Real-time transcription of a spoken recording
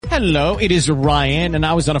Hello, it is Ryan, and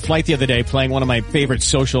I was on a flight the other day playing one of my favorite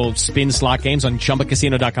social spin slot games on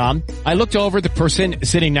ChumbaCasino.com. I looked over at the person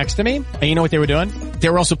sitting next to me, and you know what they were doing? They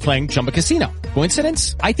were also playing Chumba Casino.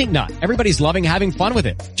 Coincidence? I think not. Everybody's loving having fun with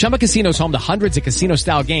it. Chumba Casino is home to hundreds of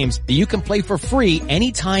casino-style games that you can play for free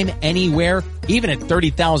anytime, anywhere, even at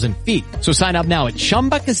 30,000 feet. So sign up now at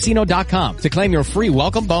ChumbaCasino.com to claim your free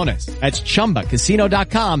welcome bonus. That's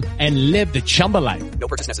ChumbaCasino.com and live the Chumba life. No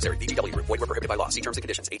purchase necessary. VGW. Void where prohibited by law. See terms and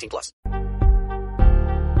conditions. 18+.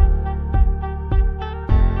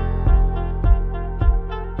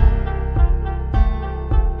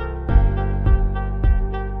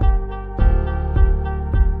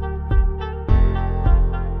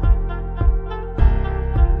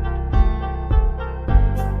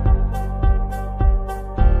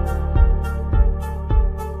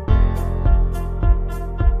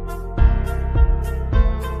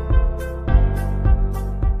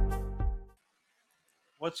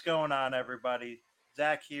 What's going on, everybody?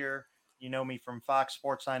 Zach here. You know me from Fox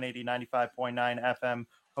Sports 980, 95.9 FM,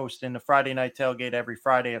 hosting the Friday Night Tailgate every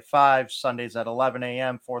Friday at 5, Sundays at 11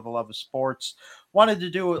 a.m. for the love of sports. Wanted to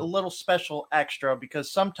do a little special extra because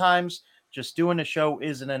sometimes just doing a show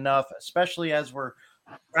isn't enough, especially as we're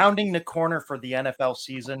rounding the corner for the NFL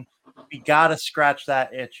season. We got to scratch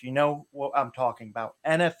that itch. You know what I'm talking about.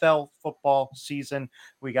 NFL football season.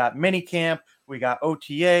 We got mini camp. We got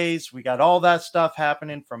OTAs. We got all that stuff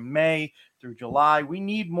happening from May through July. We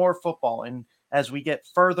need more football. And as we get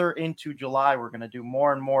further into July, we're going to do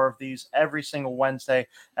more and more of these every single Wednesday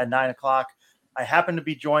at 9 o'clock. I happen to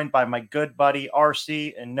be joined by my good buddy,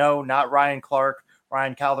 RC, and no, not Ryan Clark,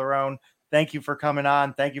 Ryan Calderon. Thank you for coming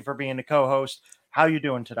on. Thank you for being the co-host. How you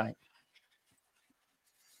doing tonight?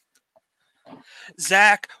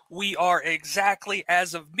 Zach, we are exactly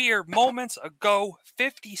as of mere moments ago,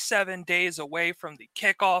 57 days away from the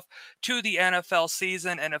kickoff to the NFL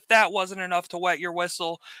season. And if that wasn't enough to wet your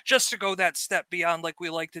whistle, just to go that step beyond like we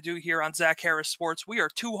like to do here on Zach Harris Sports, we are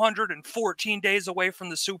 214 days away from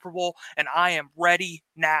the Super Bowl, and I am ready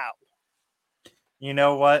now. You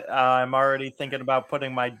know what? I'm already thinking about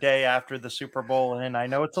putting my day after the Super Bowl in. I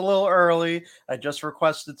know it's a little early. I just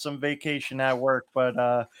requested some vacation at work,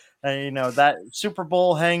 but you know, that Super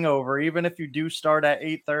Bowl hangover, even if you do start at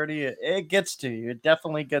 8:30, it gets to you. It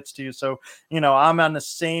definitely gets to you. So, you know, I'm on the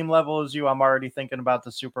same level as you. I'm already thinking about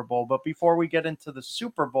the Super Bowl. But before we get into the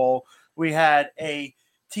Super Bowl, we had a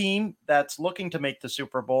team that's looking to make the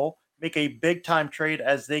Super Bowl, make a big-time trade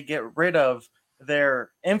as they get rid of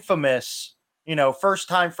their infamous, you know,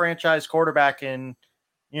 first-time franchise quarterback in,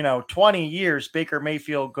 20 years. Baker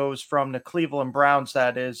Mayfield goes from the Cleveland Browns,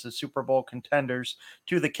 that is the Super Bowl contenders,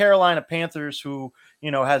 to the Carolina Panthers, who,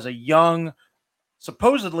 has a young,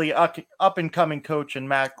 supposedly up-and-coming coach in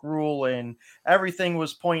Matt Rule, and everything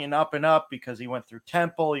was pointing up and up because he went through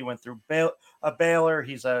Temple, he went through Baylor,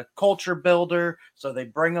 he's a culture builder, so they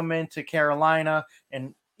bring him into Carolina,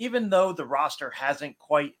 and even though the roster hasn't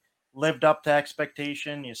quite lived up to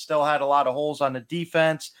expectation, you still had a lot of holes on the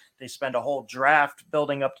defense. They spent a whole draft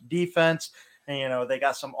building up the defense. And, they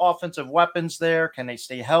got some offensive weapons there. Can they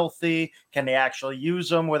stay healthy? Can they actually use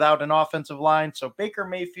them without an offensive line? So Baker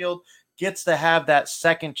Mayfield gets to have that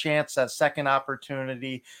second chance, that second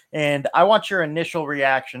opportunity. And I want your initial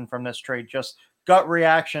reaction from this trade, just gut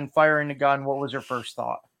reaction, firing the gun. What was your first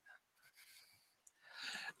thought?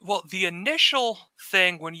 Well, the initial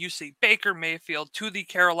thing when you see Baker Mayfield to the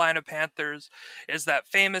Carolina Panthers is that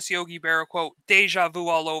famous Yogi Berra quote, deja vu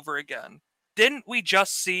all over again. Didn't we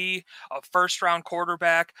just see a first-round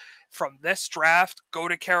quarterback from this draft go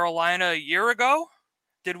to Carolina a year ago?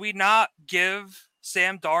 Did we not give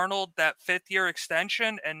Sam Darnold that fifth-year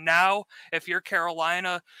extension? And now, if you're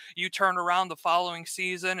Carolina, you turn around the following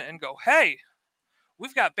season and go, hey,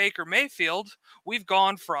 we've got Baker Mayfield. We've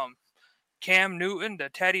gone from Cam Newton to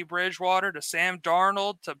Teddy Bridgewater to Sam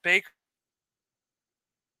Darnold to Baker.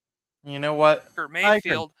 You know what?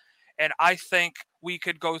 Mayfield. And I think we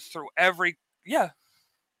could go through every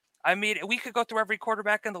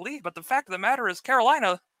quarterback in the league. But the fact of the matter is,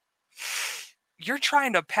 Carolina, you're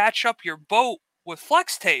trying to patch up your boat with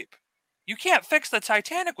flex tape. You can't fix the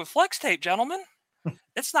Titanic with flex tape, gentlemen.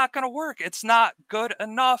 It's not going to work. It's not good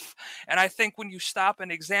enough. And I think when you stop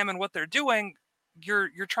and examine what they're doing, you're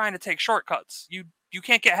trying to take shortcuts. You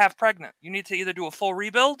can't get half pregnant. You need to either do a full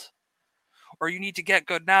rebuild or you need to get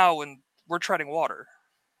good now, and we're treading water.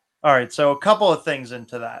 All right, so a couple of things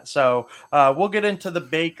into that. So we'll get into the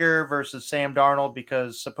Baker versus Sam Darnold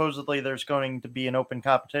because supposedly there's going to be an open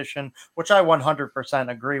competition, which I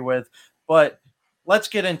 100% agree with. But let's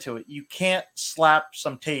get into it. You can't slap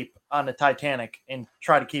some tape on the Titanic and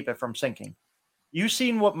try to keep it from sinking. You've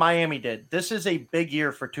seen what Miami did. This is a big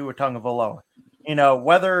year for Tua Tagovailoa. You know,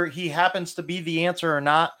 whether he happens to be the answer or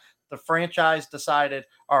not, the franchise decided,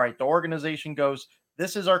 all right, the organization goes,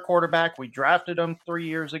 this is our quarterback. We drafted him 3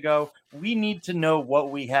 years ago. We need to know what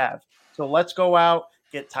we have. So let's go out,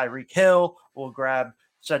 get Tyreek Hill. We'll grab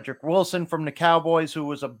Cedric Wilson from the Cowboys, who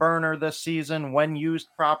was a burner this season when used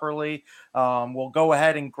properly. We'll go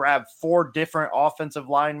ahead and grab 4 different offensive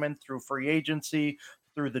linemen through free agency,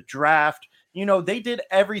 through the draft. You know, they did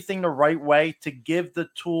everything the right way to give the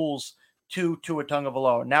tools to Tua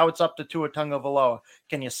Tagovailoa. Now it's up to Tua Tagovailoa.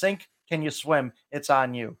 Can you sink? Can you swim? It's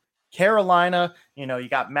on you. Carolina, you know, you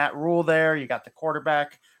got Matt Rule there. You got the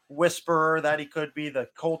quarterback whisperer that he could be, the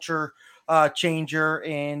culture changer,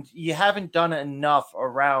 and you haven't done enough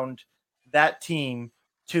around that team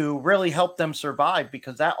to really help them survive,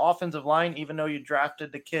 because that offensive line, even though you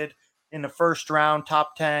drafted the kid in the first round,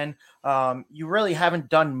 top 10, you really haven't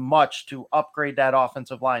done much to upgrade that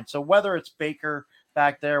offensive line. So whether it's Baker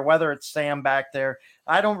back there, whether it's Sam back there,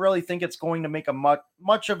 I don't really think it's going to make a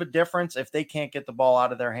much of a difference if they can't get the ball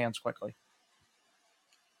out of their hands quickly.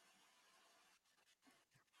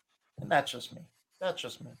 And that's just me. That's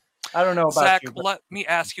just me. I don't know about Zach, you. But let me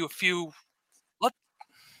ask you a few.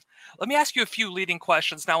 Let me ask you a few leading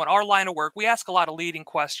questions. Now, in our line of work, we ask a lot of leading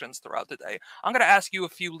questions throughout the day. I'm going to ask you a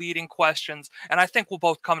few leading questions, and I think we'll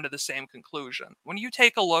both come to the same conclusion. When you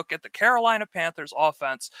take a look at the Carolina Panthers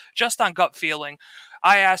offense, just on gut feeling,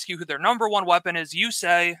 I ask you who their number one weapon is. You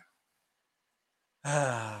say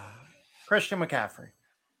Christian McCaffrey.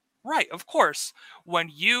 Right, of course. When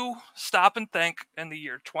you stop and think in the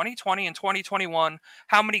year 2020 and 2021,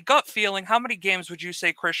 how many games would you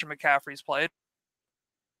say Christian McCaffrey's played?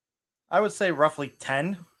 I would say roughly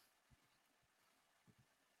 10.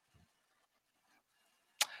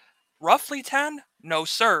 Roughly 10? No,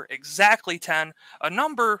 sir. Exactly 10. A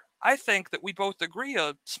number I think that we both agree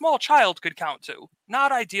a small child could count to.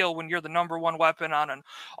 Not ideal when you're the number one weapon on an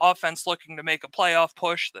offense looking to make a playoff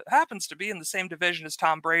push that happens to be in the same division as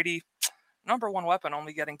Tom Brady. Number one weapon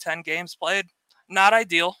only getting 10 games played. Not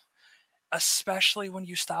ideal. Especially when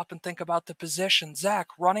you stop and think about the position. Zach,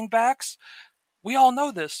 running backs, we all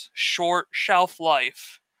know this. Short shelf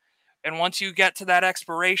life. And once you get to that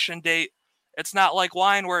expiration date, it's not like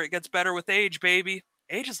wine where it gets better with age, baby.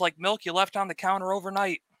 Age is like milk you left on the counter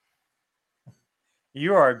overnight.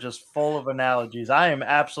 You are just full of analogies. I am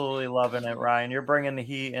absolutely loving it, Ryan. You're bringing the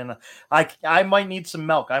heat, and I might need some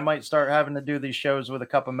milk. I might start having to do these shows with a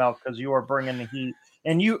cup of milk, because you are bringing the heat,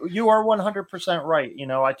 and you are 100% right. You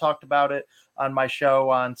know, I talked about it on my show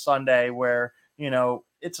on Sunday, where, you know,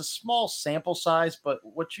 it's a small sample size, but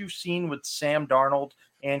what you've seen with Sam Darnold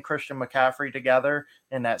and Christian McCaffrey together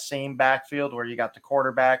in that same backfield, where you got the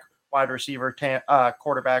quarterback, wide receiver,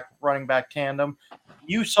 quarterback, running back tandem,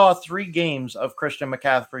 you saw 3 games of Christian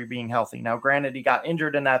McCaffrey being healthy. Now, granted, he got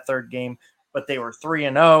injured in that third game, but they were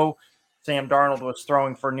 3-0. Sam Darnold was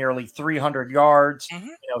throwing for nearly 300 yards. Mm-hmm.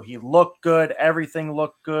 You know, he looked good. Everything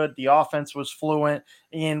looked good. The offense was fluent.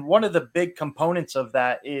 And one of the big components of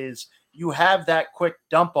that is you have that quick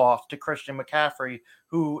dump off to Christian McCaffrey,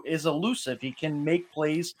 who is elusive. He can make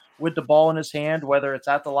plays with the ball in his hand, whether it's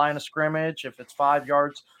at the line of scrimmage, if it's 5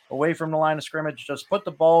 yards away from the line of scrimmage, just put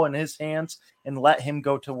the ball in his hands and let him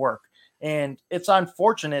go to work. And it's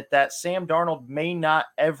unfortunate that Sam Darnold may not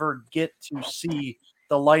ever get to see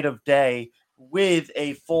the light of day with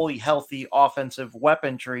a fully healthy offensive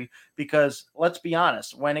weaponry, because let's be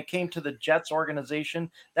honest, when it came to the Jets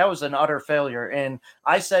organization, that was an utter failure. And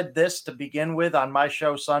I said this to begin with on my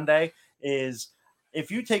show Sunday, is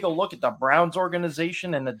if you take a look at the Browns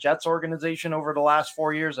organization and the Jets organization over the last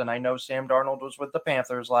 4 years, and I know Sam Darnold was with the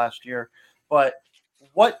Panthers last year, but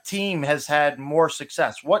what team has had more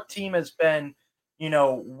success? What team has been, you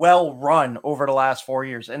know, well run over the last 4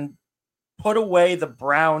 years? And put away the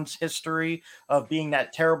Browns' history of being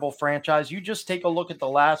that terrible franchise. You just take a look at the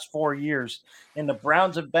last 4 years, and the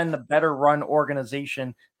Browns have been the better run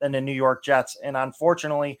organization than the New York Jets. And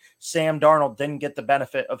unfortunately, Sam Darnold didn't get the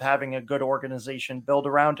benefit of having a good organization built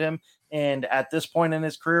around him. And at this point in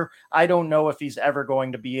his career, I don't know if he's ever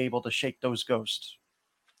going to be able to shake those ghosts.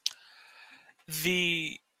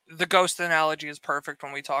 The ghost analogy is perfect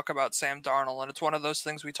when we talk about Sam Darnold, and it's one of those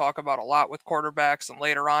things we talk about a lot with quarterbacks, and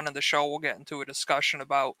later on in the show we'll get into a discussion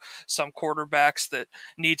about some quarterbacks that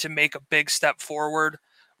need to make a big step forward.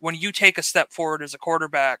 When you take a step forward as a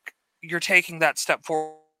quarterback, you're taking that step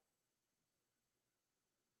forward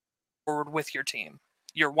with your team.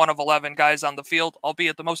 You're one of 11 guys on the field,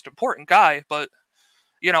 albeit the most important guy, but,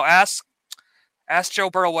 you know, ask Joe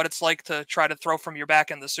Burrow what it's like to try to throw from your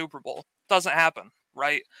back in the Super Bowl. Doesn't happen.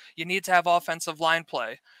 Right? You need to have offensive line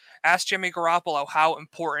play. Ask Jimmy Garoppolo how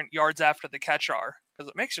important yards after the catch are, because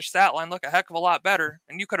it makes your stat line look a heck of a lot better.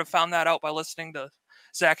 And you could have found that out by listening to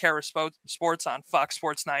Zach Harris Sports on Fox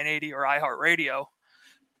Sports 980 or iHeartRadio.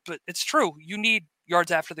 But it's true. You need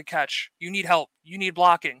yards after the catch. You need help. You need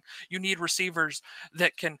blocking. You need receivers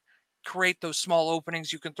that can create those small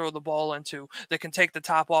openings you can throw the ball into, that can take the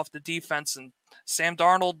top off the defense. And Sam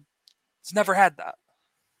Darnold has never had that.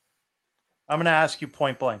 I'm going to ask you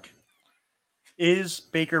point blank. Is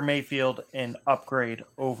Baker Mayfield an upgrade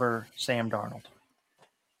over Sam Darnold?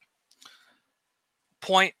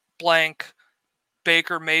 Point blank,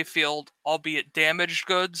 Baker Mayfield, albeit damaged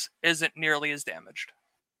goods, isn't nearly as damaged.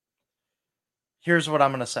 Here's what I'm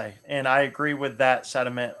going to say, and I agree with that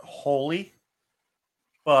sentiment wholly.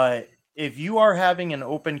 But if you are having an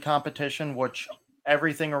open competition, which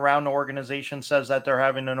everything around the organization says that they're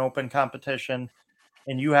having an open competition,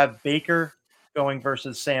 and you have Baker going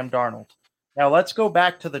versus Sam Darnold. Now, let's go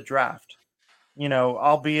back to the draft.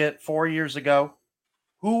 Albeit 4 years ago,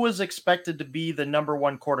 who was expected to be the number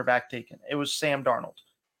one quarterback taken? It was Sam Darnold.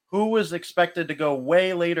 Who was expected to go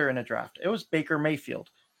way later in the draft? It was Baker Mayfield.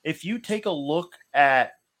 If you take a look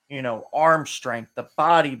at, arm strength, the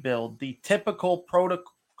body build, the typical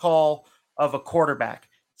protocol of a quarterback,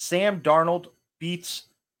 Sam Darnold beats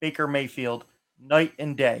Baker Mayfield night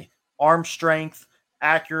and day. Arm strength,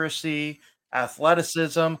 accuracy,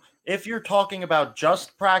 athleticism. If you're talking about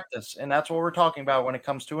just practice, and that's what we're talking about when it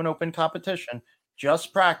comes to an open competition,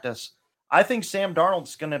 just practice, I think Sam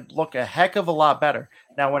Darnold's going to look a heck of a lot better.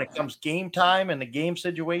 Now, when it comes game time and the game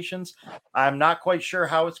situations, I'm not quite sure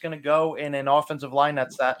how it's going to go in an offensive line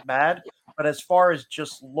that's that bad. But as far as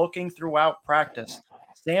just looking throughout practice,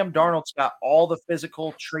 Sam Darnold's got all the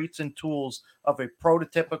physical traits and tools of a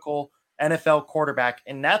prototypical NFL quarterback,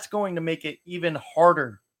 and that's going to make it even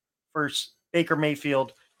harder for Baker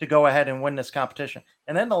Mayfield to go ahead and win this competition.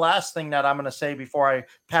 And then the last thing that I'm going to say before I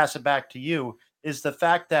pass it back to you is the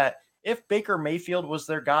fact that if Baker Mayfield was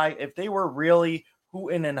their guy, if they were really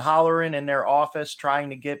hooting and hollering in their office trying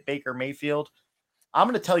to get Baker Mayfield, I'm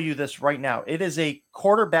going to tell you this right now. It is a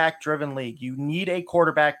quarterback-driven league. You need a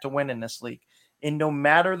quarterback to win in this league. And no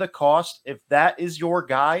matter the cost, if that is your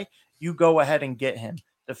guy, you go ahead and get him.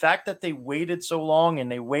 The fact that they waited so long and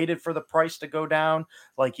they waited for the price to go down,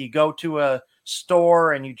 like you go to a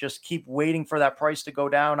store and you just keep waiting for that price to go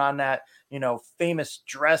down on that, famous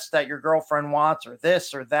dress that your girlfriend wants or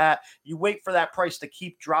this or that. You wait for that price to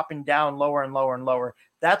keep dropping down lower and lower and lower.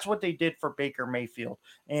 That's what they did for Baker Mayfield.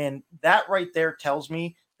 And that right there tells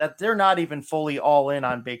me that they're not even fully all in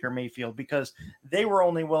on Baker Mayfield because they were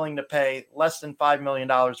only willing to pay less than $5 million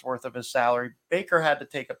worth of his salary. Baker had to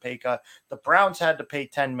take a pay cut. The Browns had to pay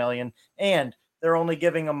 $10 million, and they're only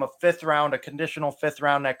giving him a fifth round, a conditional fifth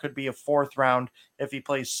round that could be a fourth round if he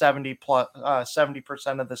plays 70%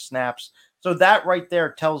 of the snaps. So that right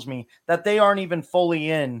there tells me that they aren't even fully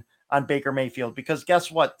in on Baker Mayfield because guess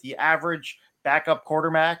what? The average backup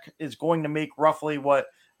quarterback is going to make roughly what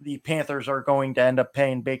the Panthers are going to end up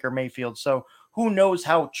paying Baker Mayfield. So who knows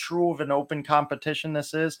how true of an open competition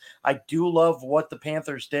this is. I do love what the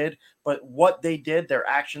Panthers did, but what they did, their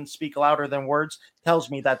actions speak louder than words, tells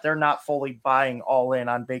me that they're not fully buying all in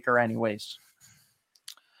on Baker anyways.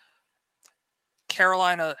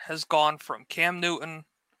 Carolina has gone from Cam Newton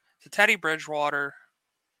to Teddy Bridgewater.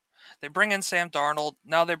 They bring in Sam Darnold.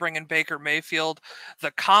 Now they bring in Baker Mayfield. The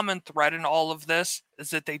common thread in all of this is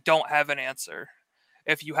that they don't have an answer.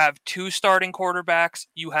 If you have two starting quarterbacks,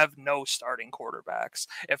 you have no starting quarterbacks.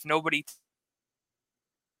 If nobody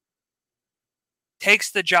takes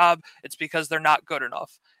the job, it's because they're not good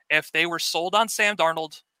enough. If they were sold on Sam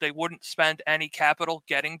Darnold, they wouldn't spend any capital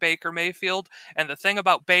getting Baker Mayfield. And the thing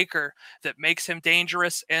about Baker that makes him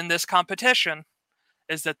dangerous in this competition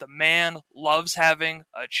is that the man loves having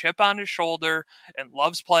a chip on his shoulder and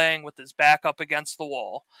loves playing with his back up against the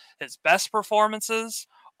wall. His best performances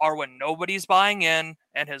are when nobody's buying in,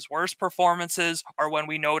 and his worst performances are when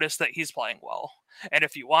we notice that he's playing well. And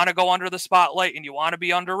if you want to go under the spotlight and you want to be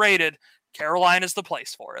underrated, Carolina's the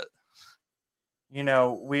place for it.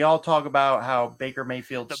 We all talk about how Baker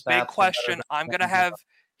Mayfield's the big question I'm going to have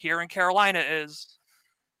here in Carolina is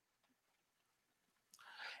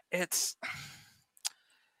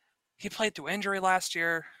he played through injury last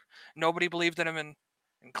year. Nobody believed in him in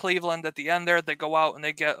Cleveland. At the end there, they go out and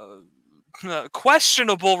they get a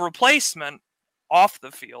questionable replacement off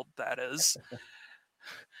the field, that is.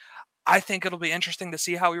 I think it'll be interesting to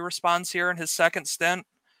see how he responds here in his second stint.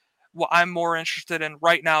 What I'm more interested in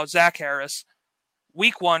right now, Zach Harris.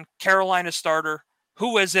 Week 1, Carolina starter.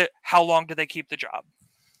 Who is it? How long do they keep the job?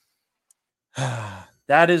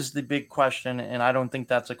 That is the big question, and I don't think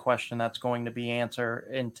that's a question that's going to be answered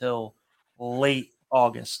until late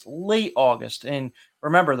August. Late August. And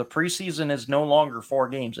remember, the preseason is no longer 4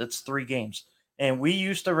 games, it's 3 games. And we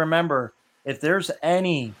used to remember if there's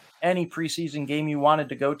any preseason game you wanted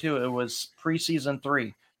to go to, it was preseason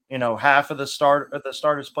 3. Half of the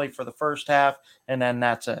starters play for the first half, and then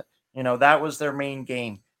that's it. That was their main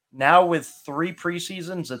game. Now with 3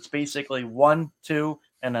 preseasons, it's basically 1, 2,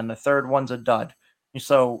 and then the third one's a dud.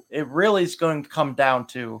 So it really is going to come down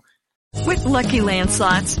to. With Lucky Land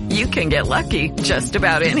Slots, you can get lucky just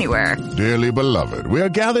about anywhere. Dearly beloved, we are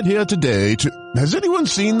gathered here today to. Has anyone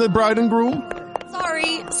seen the bride and groom?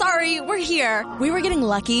 Sorry, we're here. We were getting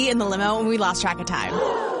lucky in the limo and we lost track of time.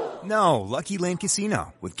 No, Lucky Land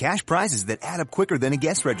Casino, with cash prizes that add up quicker than a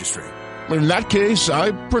guest registry. In that case,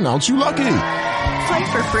 I pronounce you lucky.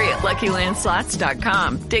 Play for free at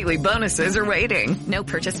LuckyLandSlots.com. Daily bonuses are waiting. No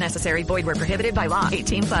purchase necessary. Void where prohibited by law.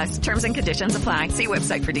 18+. Terms and conditions apply. See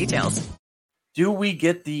website for details. Do we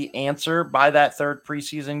get the answer by that third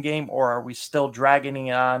preseason game, or are we still dragging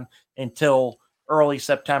it on until early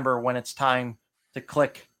September when it's time to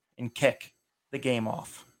click and kick the game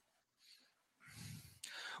off?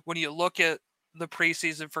 When you look at the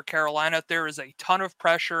preseason for Carolina, there is a ton of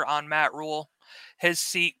pressure on Matt Rule. His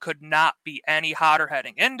seat could not be any hotter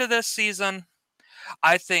heading into this season.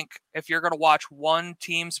 I think if you're going to watch one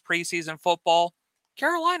team's preseason football,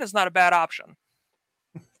 Carolina's not a bad option.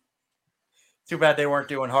 Too bad they weren't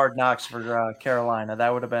doing Hard Knocks for Carolina.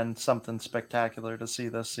 That would have been something spectacular to see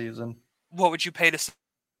this season. What would you pay to sit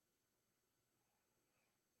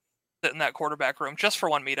in that quarterback room just for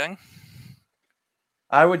one meeting?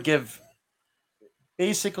 I would give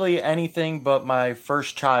basically anything but my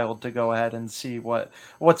first child to go ahead and see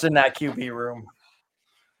what's in that QB room.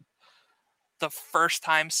 The first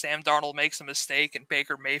time Sam Darnold makes a mistake and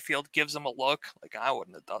Baker Mayfield gives him a look, like, I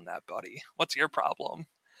wouldn't have done that, buddy. What's your problem?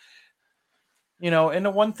 And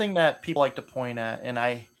the one thing that people like to point at, and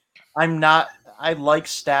I like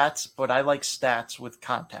stats, but I like stats with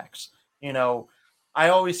context. I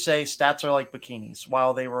always say stats are like bikinis.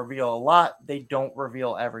 While they reveal a lot, they don't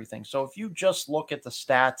reveal everything. So if you just look at the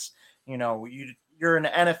stats, you're an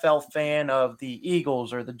NFL fan of the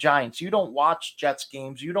Eagles or the Giants. You don't watch Jets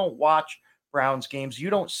games. You don't watch Browns games. You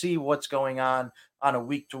don't see what's going on a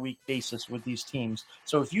week-to-week basis with these teams.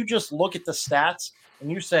 So if you just look at the stats and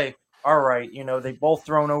you say, all right, they've both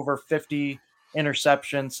thrown over 50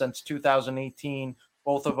 interceptions since 2018.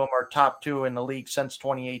 Both of them are top 2 in the league since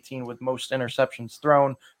 2018 with most interceptions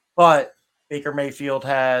thrown. But Baker Mayfield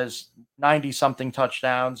has 90-something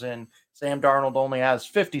touchdowns and Sam Darnold only has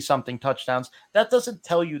 50-something touchdowns. That doesn't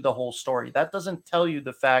tell you the whole story. That doesn't tell you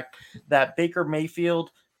the fact that Baker Mayfield,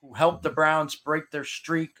 who helped the Browns break their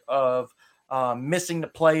streak of missing the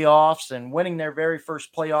playoffs and winning their very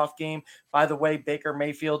first playoff game. By the way, Baker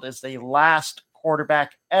Mayfield is the last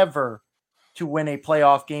quarterback ever to win a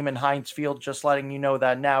playoff game in Heinz Field, just letting you know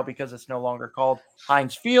that now because it's no longer called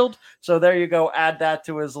Heinz Field. So there you go. Add that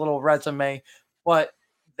to his little resume. But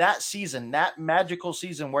that season, that magical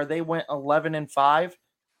season where they went 11-5,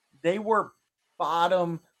 they were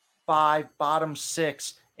bottom 5, bottom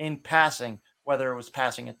 6 in passing, whether it was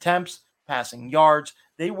passing attempts, passing yards.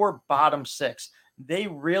 They were bottom 6. They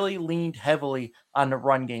really leaned heavily on the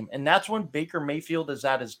run game. And that's when Baker Mayfield is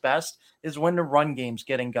at his best, is when the run game's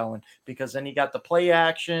getting going. Because then you got the play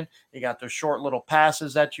action, you got those short little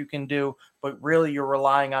passes that you can do, but really you're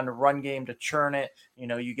relying on the run game to churn it.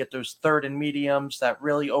 You get those third and mediums that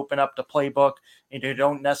really open up the playbook, and you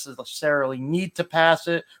don't necessarily need to pass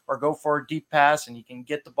it or go for a deep pass, and you can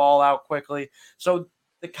get the ball out quickly. So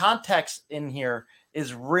the context in here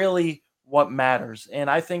is really what matters. And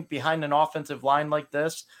I think behind an offensive line like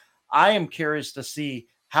this, I am curious to see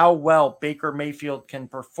how well Baker Mayfield can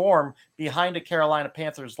perform behind a Carolina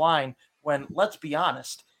Panthers line when, let's be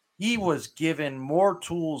honest, he was given more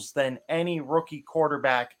tools than any rookie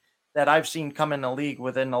quarterback that I've seen come in the league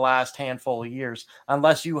within the last handful of years,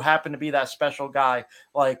 unless you happen to be that special guy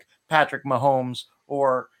like Patrick Mahomes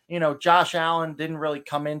or, Josh Allen didn't really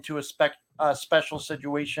come into a special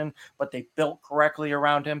situation, but they built correctly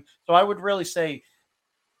around him. So I would really say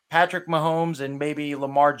Patrick Mahomes and maybe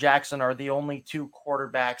Lamar Jackson are the only 2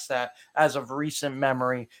 quarterbacks that, as of recent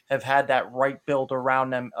memory, have had that right build around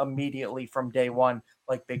them immediately from day one,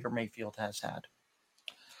 like Baker Mayfield has had.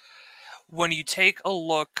 When you take a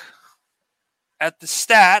look at the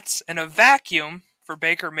stats in a vacuum for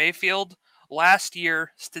Baker Mayfield, last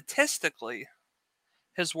year, statistically,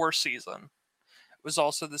 his worst season. It was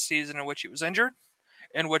also the season in which he was injured,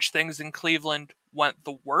 in which things in Cleveland went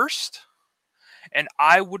the worst. And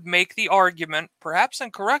I would make the argument, perhaps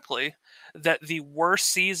incorrectly, that the worst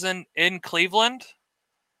season in Cleveland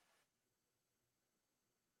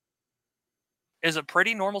is a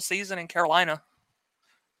pretty normal season in Carolina.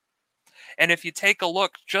 And if you take a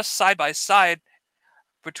look just side by side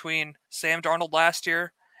between Sam Darnold last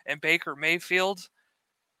year and Baker Mayfield,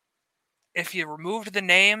 if you removed the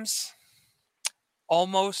names,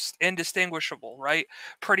 almost indistinguishable, right?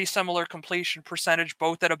 Pretty similar completion percentage,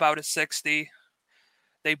 both at about a 60.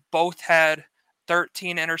 They both had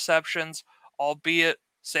 13 interceptions, albeit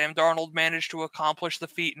Sam Darnold managed to accomplish the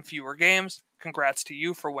feat in fewer games. Congrats to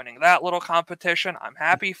you for winning that little competition. I'm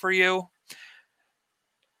happy for you.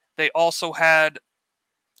 They also had,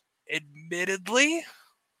 admittedly,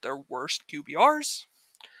 their worst QBRs.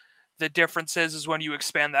 The difference is when you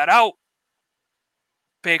expand that out,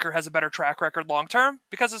 Baker has a better track record long term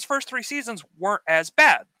because his first 3 seasons weren't as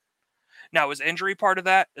bad. Now, is injury part of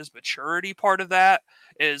that? Is maturity part of that?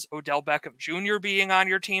 Is Odell Beckham Jr. being on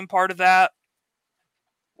your team part of that?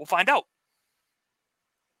 We'll find out.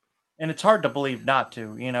 And it's hard to believe not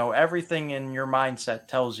to. You know, everything in your mindset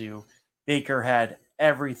tells you Baker had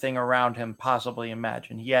everything around him possibly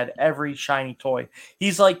imagine. He had every shiny toy.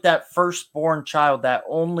 He's like that firstborn child, that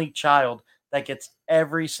only child that gets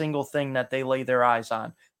every single thing that they lay their eyes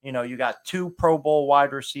on. You know, you got 2 Pro Bowl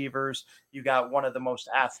wide receivers. You got one of the most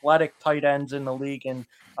athletic tight ends in the league in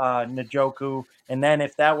Njoku. And then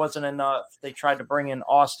if that wasn't enough, they tried to bring in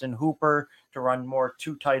Austin Hooper to run more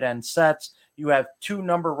 2 tight end sets. You have 2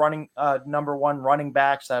 number 1 running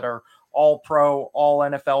backs that are all pro, all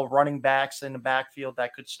NFL running backs in the backfield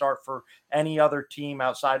that could start for any other team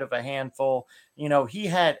outside of a handful. You know, he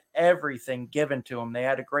had everything given to him. They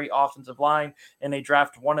had a great offensive line, and they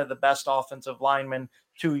drafted one of the best offensive linemen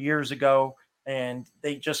 2 years ago, and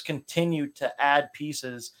they just continued to add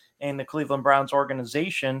pieces in the Cleveland Browns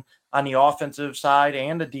organization on the offensive side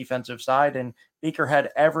and the defensive side. And Baker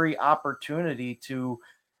had every opportunity to,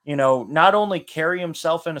 you know, not only carry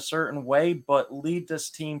himself in a certain way, but lead this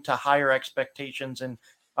team to higher expectations and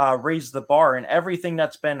raise the bar. And everything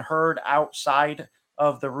that's been heard outside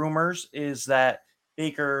of the rumors is that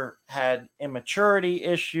Baker had immaturity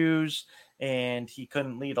issues and he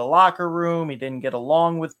couldn't lead a locker room. He didn't get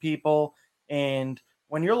along with people. And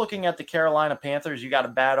when you're looking at the Carolina Panthers, you got a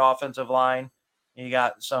bad offensive line. You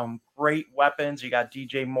got some great weapons. You got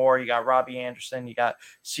DJ Moore. You got Robbie Anderson. You got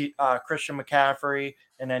Christian McCaffrey.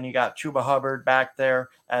 And then you got Chuba Hubbard back there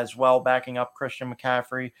as well, backing up Christian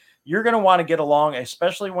McCaffrey. You're going to want to get along,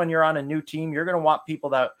 especially when you're on a new team. You're going to want people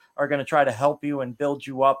that are going to try to help you and build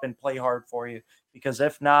you up and play hard for you. Because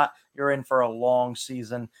if not, you're in for a long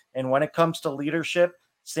season. And when it comes to leadership,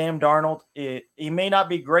 Sam Darnold, he may not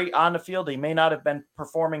be great on the field. He may not have been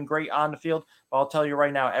performing great on the field. But I'll tell you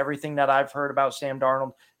right now, everything that I've heard about Sam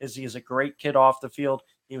Darnold is he is a great kid off the field.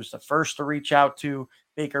 He was the first to reach out to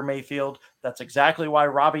Baker Mayfield. That's exactly why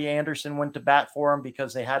Robbie Anderson went to bat for him,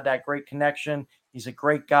 because they had that great connection. He's a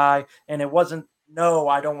great guy. And it wasn't, no,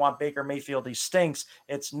 I don't want Baker Mayfield. He stinks.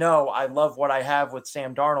 It's, no, I love what I have with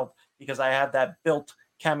Sam Darnold because I have that built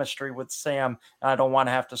chemistry with Sam, and I don't want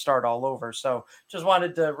to have to start all over. So just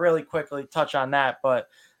wanted to really quickly touch on that. But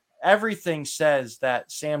everything says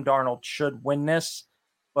that Sam Darnold should win this,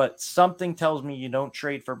 but something tells me you don't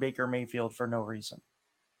trade for Baker Mayfield for no reason.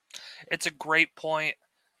 It's a great point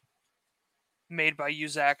made by you,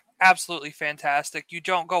 Zach. Absolutely fantastic. You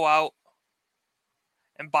don't go out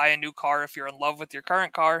and buy a new car if you're in love with your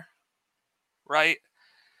current car, right?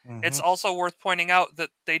 Mm-hmm. It's also worth pointing out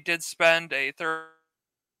that they did spend a third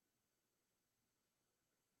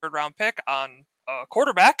round pick on a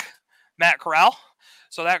quarterback, Matt Corral.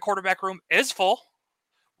 So that quarterback room is full.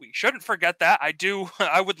 We shouldn't forget that.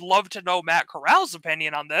 I would love to know Matt Corral's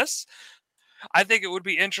opinion on this. I think it would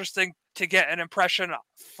be interesting to get an impression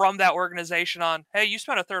from that organization on, hey, you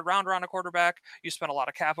spent a third rounder on a quarterback. You spent a lot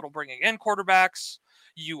of capital bringing in quarterbacks.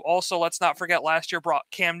 You also, let's not forget, last year brought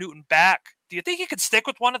Cam Newton back. Do you think you could stick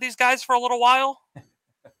with one of these guys for a little while?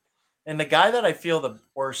 And the guy that I feel the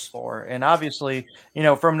worst for, and obviously, you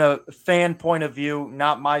know, from the fan point of view,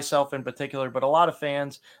 not myself in particular, but a lot of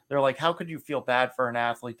fans, they're like, how could you feel bad for an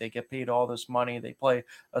athlete? They get paid all this money. They play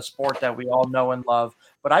a sport that we all know and love.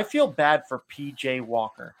 But I feel bad for PJ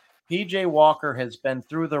Walker. PJ Walker has been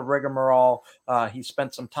through the rigmarole. He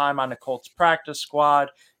spent some time on the Colts practice squad.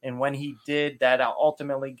 And when he did, that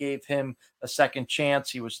ultimately gave him a second chance.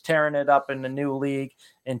 He was tearing it up in the new league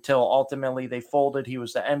until ultimately they folded. He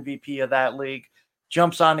was the MVP of that league.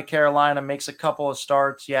 Jumps on to Carolina, makes a couple of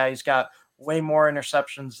starts. Yeah, he's got way more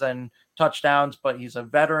interceptions than touchdowns, but he's a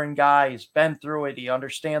veteran guy. He's been through it. He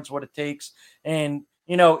understands what it takes. And,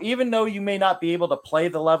 you know, even though you may not be able to play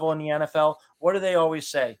the level in the NFL, what do they always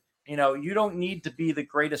say? You don't need to be the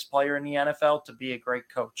greatest player in the NFL to be a great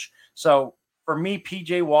coach. So for me,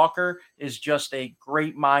 PJ Walker is just a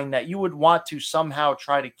great mind that you would want to somehow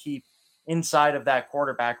try to keep inside of that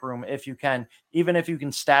quarterback room if you can. Even if you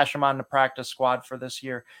can stash him on the practice squad for this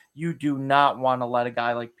year, you do not want to let a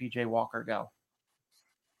guy like PJ Walker go.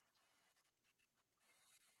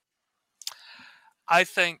 I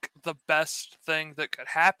think the best thing that could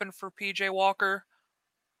happen for PJ Walker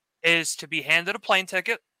is to be handed a plane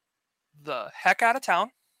ticket the heck out of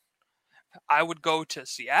town. I would go to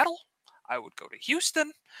Seattle. I would go to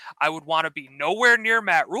Houston. I would want to be nowhere near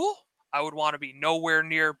Matt Rule. I would want to be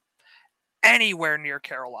anywhere near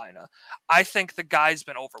Carolina. I think the guy's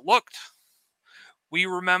been overlooked. We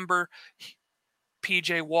remember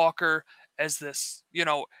PJ Walker as this,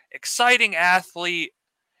 exciting athlete,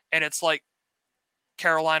 and it's like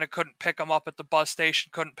Carolina couldn't pick him up at the bus station,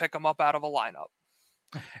 couldn't pick him up out of a lineup.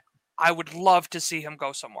 I would love to see him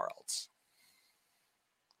go somewhere else.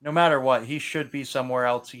 No matter what, he should be somewhere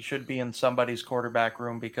else. He should be in somebody's quarterback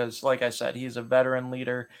room because, like I said, he's a veteran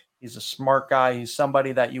leader. He's a smart guy. He's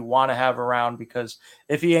somebody that you want to have around because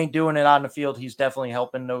if he ain't doing it on the field, he's definitely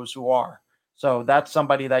helping those who are. So that's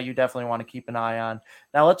somebody that you definitely want to keep an eye on.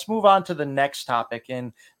 Now let's move on to the next topic.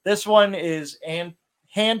 And this one is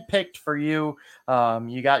handpicked for you.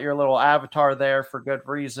 You got your little avatar there for good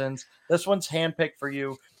reasons. This one's handpicked for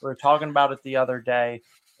you. We were talking about it the other day,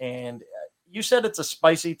 and you said it's a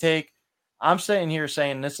spicy take. I'm sitting here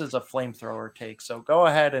saying this is a flamethrower take. So go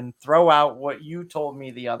ahead and throw out what you told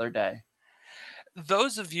me the other day.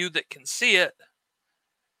 Those of you that can see it,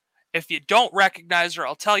 if you don't recognize her,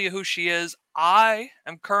 I'll tell you who she is. I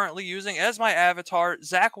am currently using as my avatar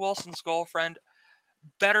Zach Wilson's girlfriend,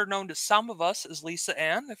 better known to some of us as Lisa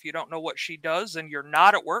Ann. If you don't know what she does and you're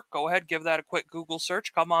not at work, go ahead, give that a quick Google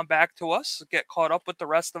search. Come on back to us, get caught up with the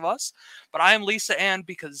rest of us. But I am Lisa Ann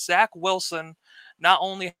because Zach Wilson not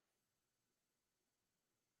only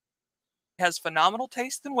has phenomenal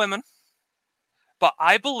taste in women, but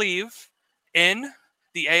I believe in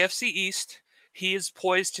the AFC East, he is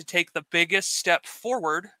poised to take the biggest step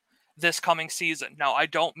forward this coming season. Now, I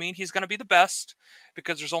don't mean he's going to be the best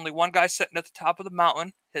because there's only one guy sitting at the top of the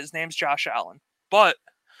mountain. His name's Josh Allen. But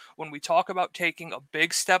when we talk about taking a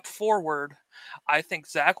big step forward, I think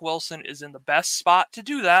Zach Wilson is in the best spot to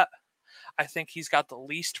do that. I think he's got the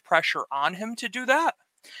least pressure on him to do that.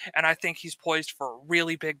 And I think he's poised for a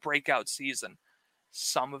really big breakout season.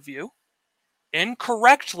 Some of you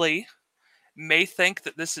incorrectly may think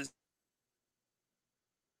that this is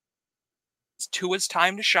Tua's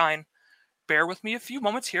time to shine. Bear with me a few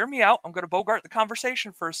moments. Hear me out. I'm going to bogart the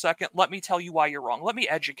conversation for a second. Let me tell you why you're wrong. Let me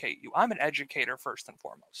educate you. I'm an educator first and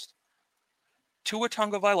foremost. Tua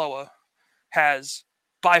Tagovailoa has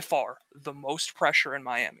by far the most pressure in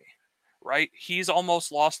Miami, right? He's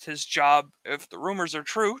almost lost his job, if the rumors are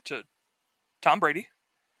true, to Tom Brady,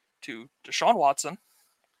 to Deshaun Watson.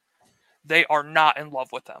 They are not in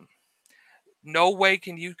love with him. No way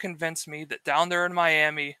can you convince me that down there in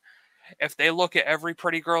Miami, if they look at every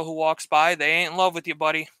pretty girl who walks by, they ain't in love with you,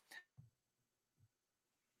 buddy.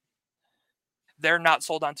 They're not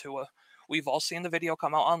sold on Tua. We've all seen the video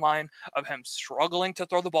come out online of him struggling to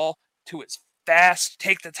throw the ball to his fast,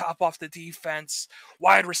 take the top off the defense,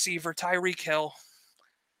 wide receiver, Tyreek Hill.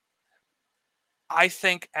 I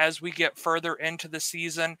think as we get further into the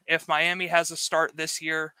season, if Miami has a start this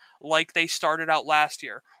year like they started out last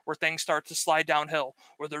year, where things start to slide downhill,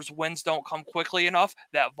 where those wins don't come quickly enough,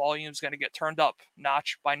 that volume's going to get turned up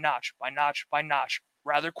notch by notch by notch by notch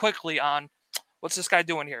rather quickly on what's this guy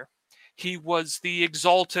doing here? He was the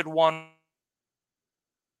exalted one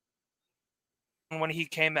when he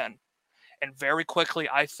came in. And very quickly,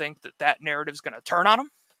 I think that narrative's going to turn on him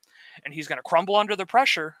and he's going to crumble under the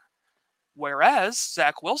pressure. Whereas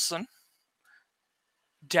Zach Wilson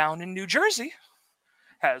down in New Jersey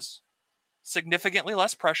has significantly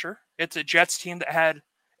less pressure. It's a Jets team that had,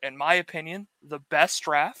 in my opinion, the best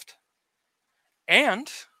draft. And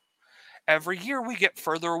every year we get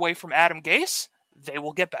further away from Adam Gase, they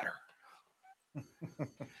will get better.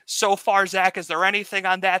 So far, Zach, is there anything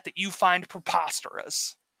on that you find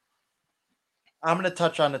preposterous? I'm going to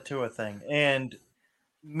touch on the Tua thing. And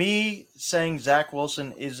me saying Zach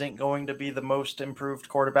Wilson isn't going to be the most improved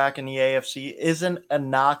quarterback in the AFC isn't a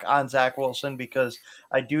knock on Zach Wilson, because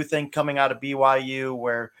I do think coming out of BYU,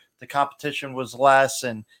 where the competition was less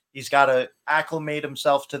and he's got to acclimate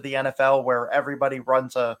himself to the NFL where everybody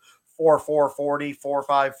runs a 4.4 40,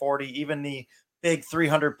 4.5 40, even the big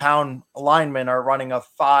 300-pound linemen are running a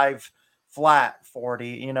 5 flat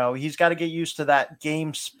 40. He's got to get used to that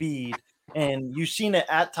game speed And you've seen it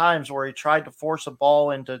at times where he tried to force a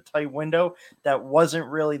ball into a tight window that wasn't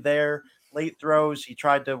really there. Late throws, he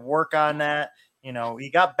tried to work on that. He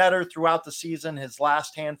got better throughout the season. His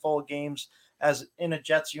last handful of games as in a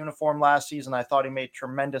Jets uniform last season, I thought he made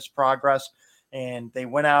tremendous progress. And they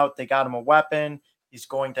went out, they got him a weapon. He's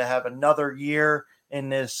going to have another year in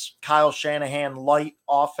this Kyle Shanahan light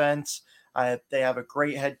offense. They have a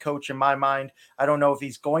great head coach in my mind. I don't know if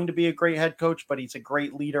he's going to be a great head coach, but he's a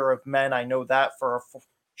great leader of men. I know that for a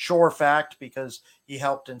sure fact because he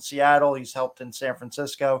helped in Seattle, he's helped in San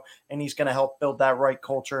Francisco, and he's going to help build that right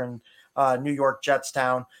culture in New York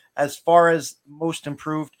Jetstown. As far as most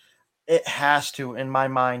improved, it has to, in my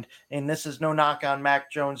mind. And this is no knock on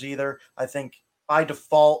Mac Jones either. I think by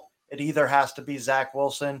default, it either has to be Zach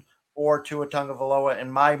Wilson or Tua Tagovailoa. In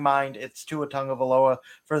my mind, it's Tua Tagovailoa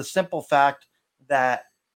for the simple fact that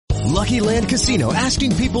Lucky Land Casino,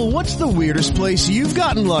 asking people, what's the weirdest place you've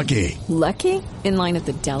gotten lucky? Lucky? In line at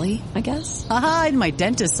the deli, I guess? Aha, in my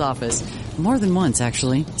dentist's office. More than once,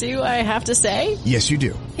 actually. Do I have to say? Yes, you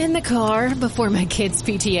do. In the car before my kids'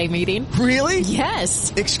 PTA meeting. Really?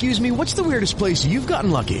 Yes. Excuse me, what's the weirdest place you've gotten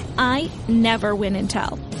lucky? I never win and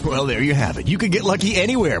tell. Well, there you have it. You can get lucky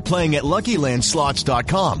anywhere, playing at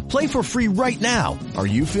LuckyLandSlots.com. Play for free right now. Are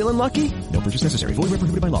you feeling lucky? No purchase necessary. Void where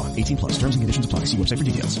prohibited by law. 18+. Terms and conditions apply. See website for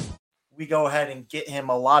details. We go ahead and get him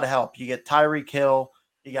a lot of help. You get Tyreek Hill.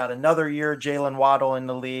 You got another year Jalen Waddle in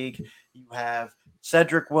the league. You have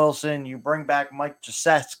Cedric Wilson. You bring back Mike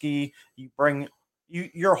Gesicki.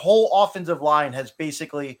 Your whole offensive line has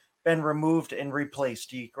basically been removed and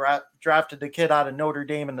replaced. You drafted the kid out of Notre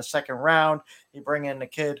Dame in the second round. You bring in the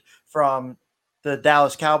kid from the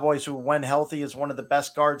Dallas Cowboys who, when healthy, is one of the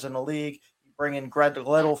best guards in the league. You bring in Greg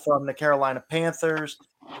Little from the Carolina Panthers.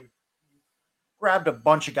 You grabbed a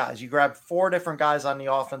bunch of guys. You grabbed 4 different guys on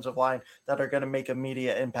the offensive line that are going to make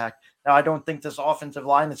immediate impact. Now, I don't think this offensive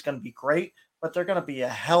line is going to be great, but they're going to be a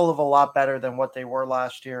hell of a lot better than what they were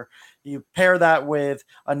last year. You pair that with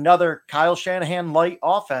another Kyle Shanahan light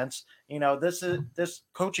offense. This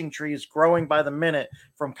coaching tree is growing by the minute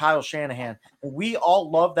from Kyle Shanahan. And we all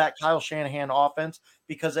love that Kyle Shanahan offense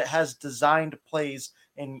because it has designed plays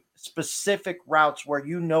in specific routes where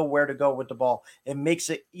you know where to go with the ball. It makes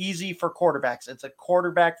it easy for quarterbacks. It's a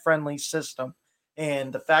quarterback-friendly system.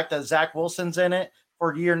 And the fact that Zach Wilson's in it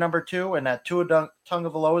for year number 2 and that Tua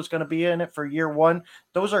Tagovailoa is going to be in it for year 1,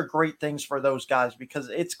 those are great things for those guys because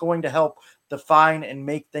it's going to help define and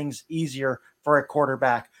make things easier for a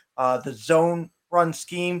quarterback. The zone run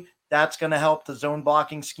scheme, that's going to help. The zone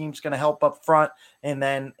blocking scheme is going to help up front. And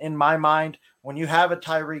then in my mind, when you have a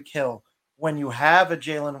Tyreek Hill, when you have a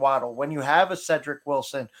Jalen Waddle, when you have a Cedric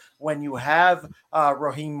Wilson, when you have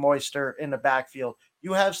Raheem Mostert in the backfield,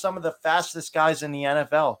 you have some of the fastest guys in the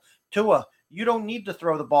NFL. Tua, you don't need to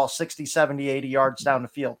throw the ball 60, 70, 80 yards down the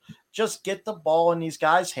field. Just get the ball in these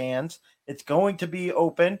guys' hands. It's going to be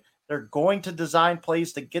open. They're going to design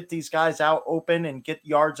plays to get these guys out open and get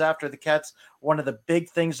yards after the catch. One of the big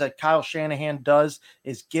things that Kyle Shanahan does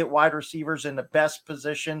is get wide receivers in the best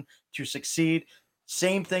position to succeed.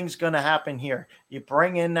 Same thing's going to happen here. You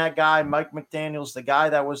bring in that guy, Mike McDaniels, the guy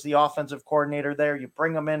that was the offensive coordinator there. You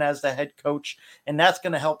bring him in as the head coach, and that's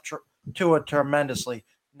going to help Tua tremendously.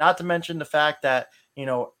 Not to mention the fact that,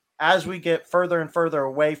 as we get further and further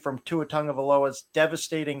away from Tua Tagovailoa's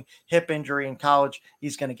devastating hip injury in college,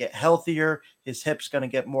 he's going to get healthier. His hip's going to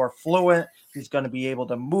get more fluent. He's going to be able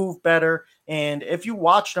to move better. And if you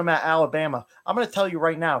watched him at Alabama, I'm going to tell you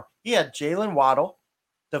right now, he had Jalen Waddle,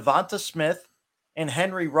 Devonta Smith, and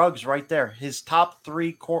Henry Ruggs right there, his top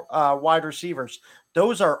 3 wide receivers.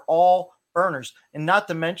 Those are all burners. And not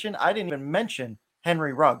to mention, I didn't even mention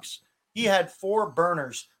Henry Ruggs. He had 4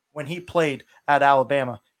 burners when he played at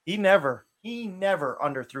Alabama. He never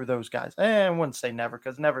underthrew those guys. I wouldn't say never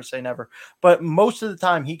because never say never. But most of the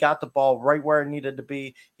time, he got the ball right where it needed to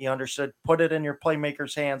be. He understood, put it in your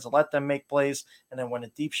playmakers' hands, let them make plays. And then when the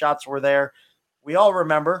deep shots were there, we all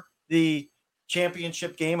remember the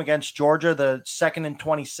championship game against Georgia, the 2nd and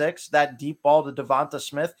 26, that deep ball to Devonta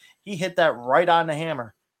Smith. He hit that right on the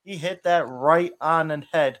hammer. He hit that right on the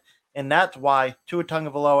head. And that's why Tua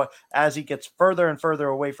Tagovailoa, as he gets further and further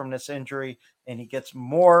away from this injury and he gets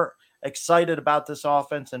more excited about this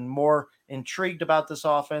offense and more intrigued about this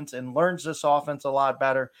offense and learns this offense a lot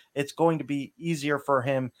better, it's going to be easier for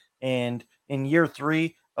him. And in year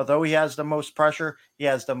 3, although he has the most pressure, he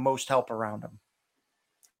has the most help around him.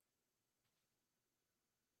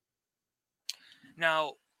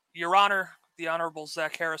 Now, Your Honor, the Honorable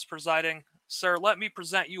Zach Harris presiding. Sir, let me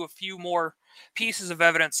present you a few more pieces of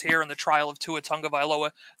evidence here in the trial of Tua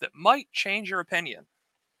Tagovailoa that might change your opinion.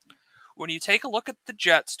 when you take a look at the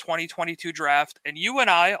Jets 2022 draft, and you and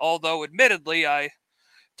I, although admittedly I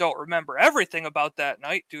don't remember everything about that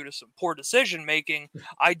night due to some poor decision making,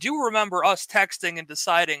 I do remember us texting and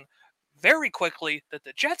deciding very quickly that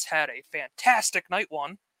the Jets had a fantastic night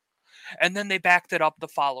one, and then they backed it up the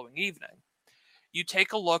following evening. You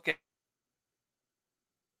take a look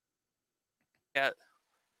at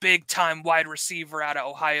big time wide receiver out of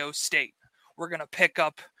Ohio State. We're going to pick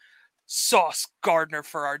up Sauce Gardner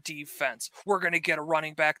for our defense. We're going to get a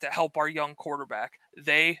running back to help our young quarterback.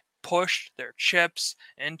 They pushed their chips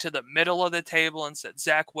into the middle of the table and said,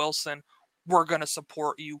 Zach Wilson, we're going to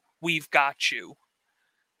support you. We've got you.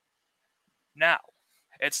 Now,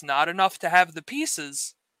 it's not enough to have the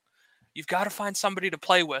pieces. You've got to find somebody to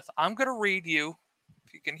play with. I'm going to read you,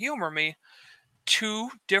 if you can humor me, 2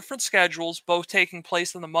 different schedules, both taking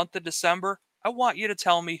place in the month of December. I want you to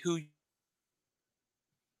tell me who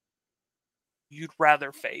you'd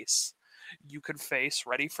rather face. You could face,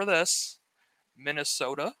 ready for this,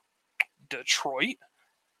 Minnesota, Detroit,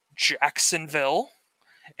 Jacksonville,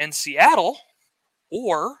 and Seattle,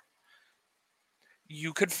 or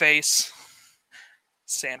you could face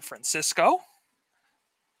San Francisco,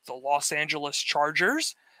 the Los Angeles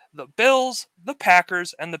Chargers, the Bills, the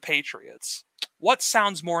Packers, and the Patriots. What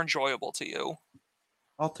sounds more enjoyable to you?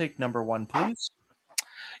 I'll take number 1, please.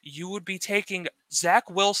 You would be taking Zach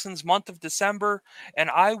Wilson's month of December, and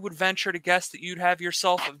I would venture to guess that you'd have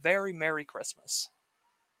yourself a very Merry Christmas.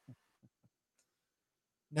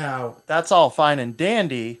 Now, that's all fine and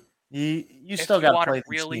dandy. You still got to play these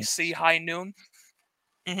really teams. see high noon.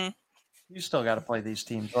 Mm-hmm. You still got to play these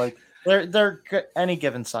teams. Like they're any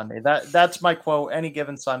given Sunday. That's my quote. Any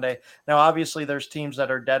given Sunday. Now, obviously, there's teams that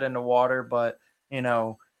are dead in the water, but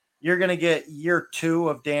you're going to get year 2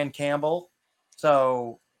 of Dan Campbell.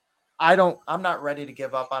 So I'm not ready to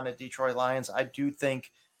give up on the Detroit Lions. I do think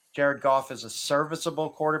Jared Goff is a serviceable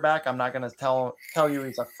quarterback. I'm not going to tell you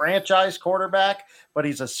he's a franchise quarterback, but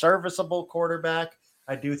he's a serviceable quarterback.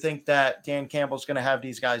 I do think that Dan Campbell's going to have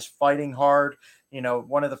these guys fighting hard.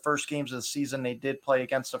 One of the first games of the season, they did play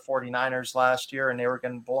against the 49ers last year, and they were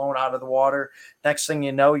getting blown out of the water. Next thing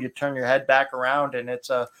you know, you turn your head back around, and it's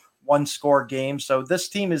a 1-score game. So this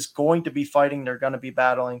team is going to be fighting. They're going to be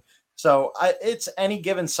battling. So it's any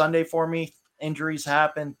given Sunday for me. Injuries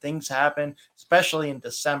happen, things happen, especially in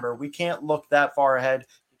December. We can't look that far ahead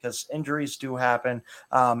because injuries do happen.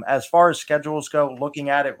 As far as schedules go, looking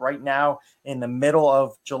at it right now in the middle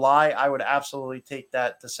of July, I would absolutely take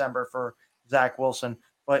that December for Zach Wilson.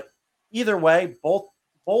 But either way, both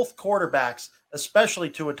quarterbacks, especially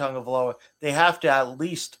Tua Tagovailoa, they have to at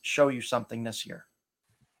least show you something this year.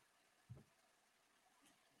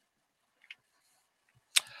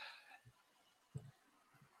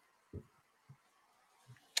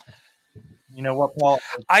 You know what, Paul?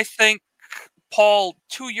 I think, Paul,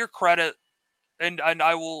 to your credit, and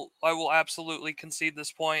I will absolutely concede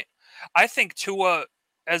this point. I think Tua,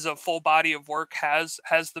 as a full body of work, has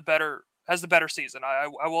the better season.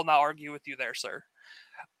 I will not argue with you there, sir.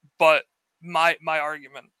 But my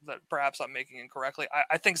argument that perhaps I'm making incorrectly,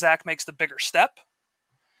 I think Zach makes the bigger step.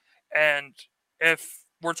 And if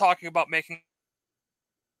we're talking about making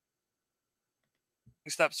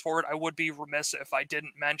steps forward, I would be remiss if I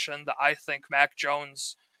didn't mention that I think Mac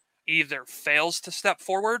Jones either fails to step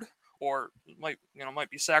forward or might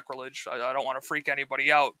be sacrilege. I don't want to freak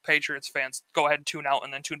anybody out. Patriots fans, go ahead and tune out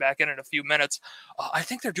and then tune back in a few minutes. I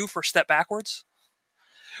think they're due for a step backwards.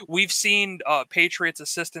 We've seen Patriots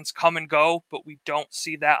assistants come and go, but we don't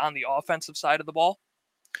see that on the offensive side of the ball.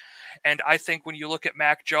 And I think when you look at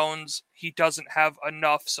Mac Jones, he doesn't have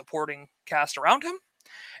enough supporting cast around him.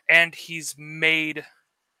 And he's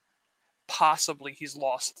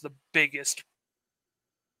lost the biggest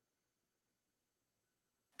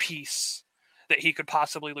piece that he could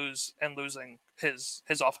possibly lose, and losing his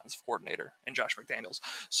offensive coordinator in Josh McDaniels.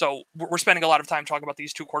 So we're spending a lot of time talking about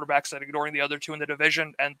these 2 quarterbacks and ignoring the other 2 in the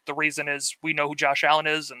division. And the reason is we know who Josh Allen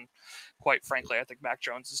is. And quite frankly, I think Mac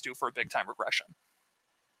Jones is due for a big time regression.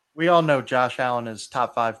 We all know Josh Allen is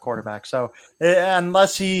top 5 quarterback. So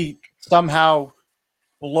unless he somehow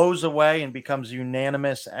blows away and becomes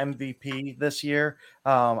unanimous MVP this year,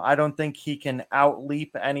 I don't think he can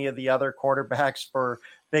outleap any of the other quarterbacks for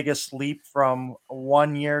biggest leap from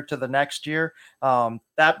one year to the next year.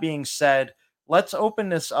 That being said, let's open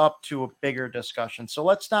this up to a bigger discussion. So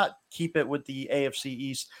let's not keep it with the AFC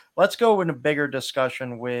East. Let's go in a bigger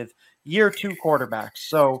discussion with year 2 quarterbacks.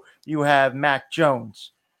 So you have Mac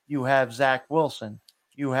Jones, you have Zach Wilson,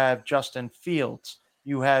 you have Justin Fields,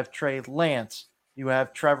 you have Trey Lance, you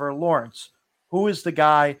have Trevor Lawrence. Who is the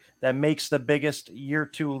guy that makes the biggest year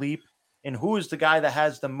 2 leap and who is the guy that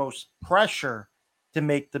has the most pressure to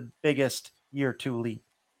make the biggest year 2 leap?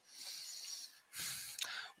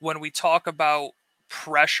 When we talk about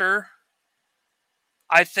pressure,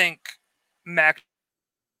 I think Mac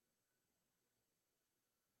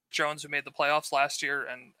Jones, who made the playoffs last year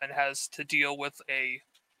and has to deal with a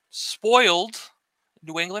spoiled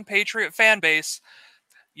New England Patriot fan base,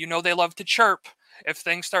 they love to chirp if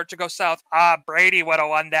things start to go south. Brady would have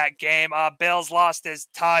won that game. Bill's lost his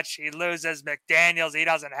touch. He loses McDaniels. He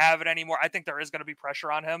doesn't have it anymore. I think there is going to be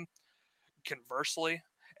pressure on him. Conversely,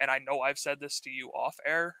 and I know I've said this to you off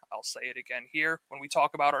air, I'll say it again here. When we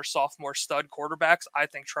talk about our sophomore stud quarterbacks, I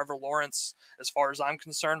think Trevor Lawrence, as far as I'm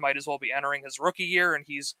concerned, might as well be entering his rookie year, and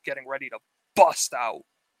he's getting ready to bust out.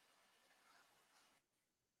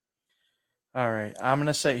 All right, I'm going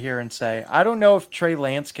to sit here and say, I don't know if Trey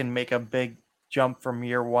Lance can make a big jump from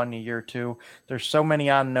year 1 to year 2. There's so many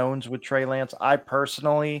unknowns with Trey Lance. I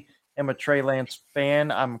personally am a Trey Lance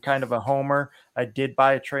fan. I'm kind of a homer. I did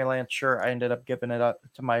buy a Trey Lance shirt. I ended up giving it up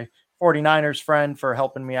to my 49ers friend for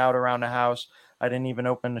helping me out around the house. I didn't even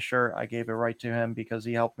open the shirt. I gave it right to him because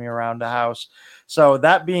he helped me around the house. So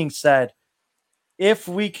that being said, if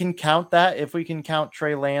we can count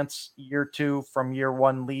Trey Lance year 2 from year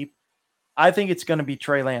 1 leap, I think it's going to be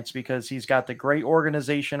Trey Lance because he's got the great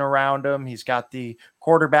organization around him. He's got the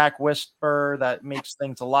quarterback whisper that makes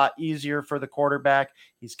things a lot easier for the quarterback.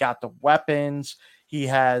 He's got the weapons. He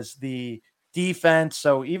has the defense.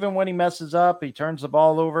 So even when he messes up, he turns the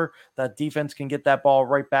ball over, that defense can get that ball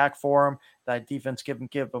right back for him. That defense give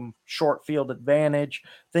him short field advantage,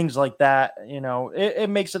 things like that. It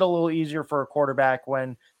makes it a little easier for a quarterback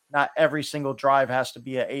when not every single drive has to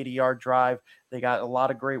be an 80-yard drive. They got a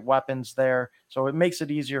lot of great weapons there, so it makes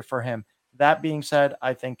it easier for him. That being said,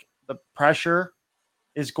 I think the pressure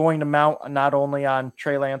is going to mount not only on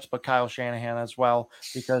Trey Lance, but Kyle Shanahan as well,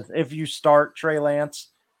 because if you start Trey Lance,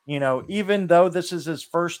 even though this is his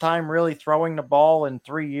first time really throwing the ball in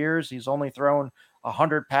 3 years, he's only thrown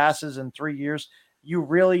 100 passes in 3 years, you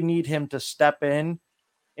really need him to step in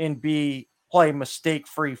and play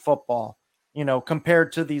mistake-free football.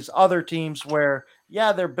 Compared to these other teams where,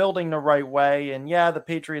 they're building the right way. And the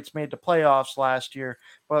Patriots made the playoffs last year,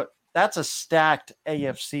 but that's a stacked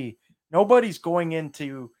AFC. Nobody's going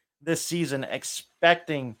into this season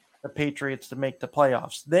expecting the Patriots to make the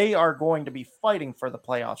playoffs. They are going to be fighting for the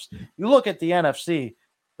playoffs. You look at the NFC,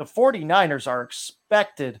 the 49ers are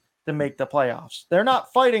expected to make the playoffs. They're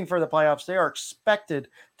not fighting for the playoffs. They are expected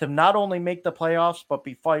to not only make the playoffs, but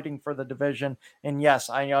be fighting for the division. And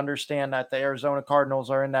yes, I understand that the Arizona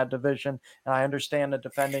Cardinals are in that division, and I understand the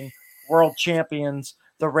defending world champions,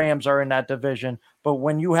 the Rams, are in that division. But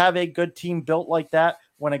when you have a good team built like that,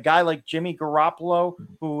 when a guy like Jimmy Garoppolo,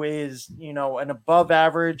 who is, an above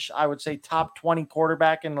average, I would say top 20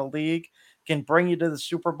 quarterback in the league, can bring you to the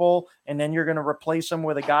Super Bowl, and then you're going to replace him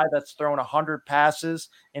with a guy that's thrown 100 passes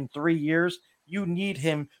in 3 years, you need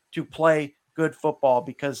him to play good football,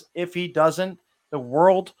 because if he doesn't, the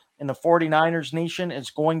world and the 49ers nation is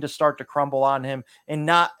going to start to crumble on him and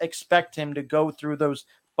not expect him to go through those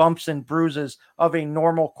bumps and bruises of a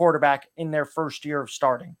normal quarterback in their first year of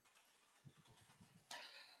starting.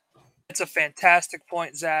 It's a fantastic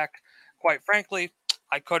point, Zach. Quite frankly,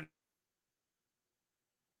 I couldn't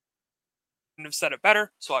have said it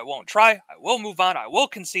better, so I won't try. I will move on. I will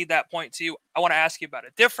concede that point to you. I want to ask you about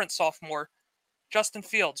a different sophomore, Justin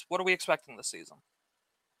Fields. What are we expecting this season?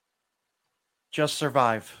 Just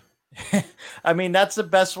survive. I mean, that's the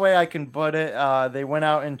best way I can put it. They went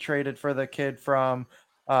out and traded for the kid from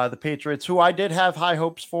the Patriots, who I did have high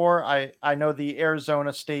hopes for. I know the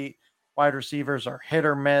Arizona State wide receivers are hit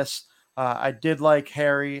or miss. I did like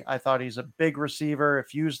Harry. I thought he's a big receiver.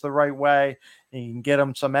 If used the right way, you can get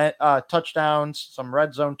him some touchdowns, some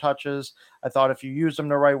red zone touches. I thought if you use him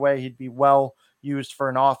the right way, he'd be well used for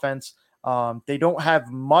an offense. They don't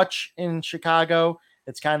have much in Chicago.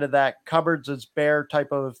 It's kind of that cupboards is bare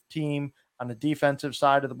type of team on the defensive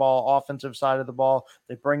side of the ball, offensive side of the ball.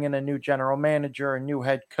 They bring in a new general manager, a new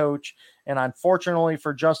head coach. And unfortunately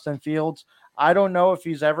for Justin Fields, I don't know if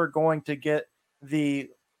he's ever going to get the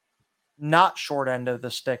not short end of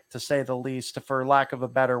the stick, to say the least, for lack of a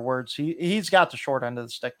better words. He's got the short end of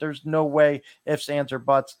the stick. There's no way, ifs, ands, or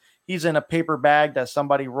buts. He's in a paper bag that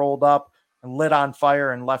somebody rolled up and lit on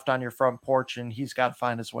fire and left on your front porch, and he's got to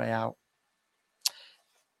find his way out.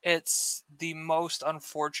 It's the most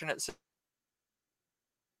unfortunate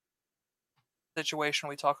situation.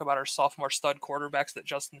 We talk about our sophomore stud quarterbacks that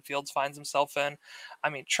Justin Fields finds himself in.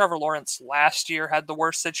 I mean, Trevor Lawrence last year had the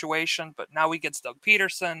worst situation, but now he gets Doug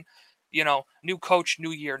Peterson. New coach,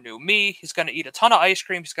 new year, new me. He's going to eat a ton of ice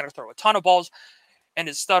cream. He's going to throw a ton of balls. and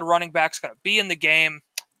his stud running back's going to be in the game.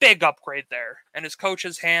 Big upgrade there. And his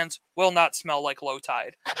coach's hands will not smell like low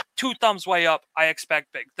tide. 2 thumbs way up. I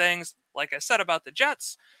expect big things. Like I said about the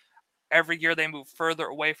Jets, every year they move further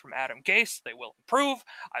away from Adam Gase. They will improve.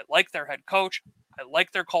 I like their head coach. I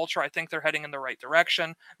like their culture. I think they're heading in the right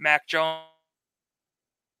direction. Mac Jones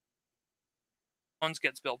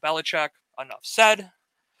gets Bill Belichick. Enough said.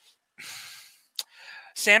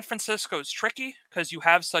 San Francisco's tricky because you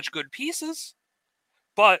have such good pieces.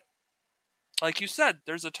 But like you said,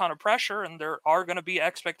 there's a ton of pressure and there are going to be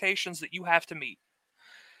expectations that you have to meet.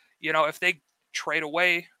 You know, if they trade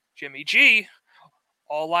away Jimmy G,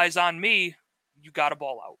 all eyes on me, you got to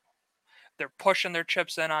ball out. They're pushing their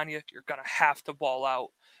chips in on you. You're going to have to ball out.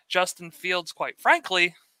 Justin Fields, quite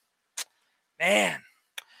frankly, man,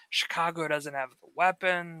 Chicago doesn't have the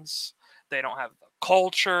weapons. They don't have the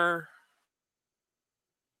culture.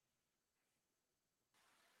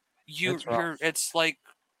 It's like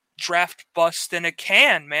draft bust in a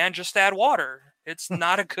can, man. Just add water. It's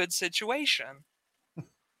not a good situation.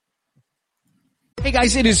 Hey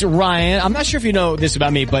guys, it is Ryan. I'm not sure if you know this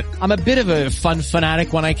about me, but I'm a bit of a fun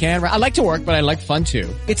fanatic when I can. I like to work, but I like fun too.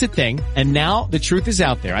 It's a thing. And now the truth is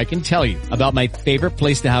out there. I can tell you about my favorite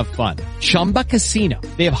place to have fun. Chumba Casino.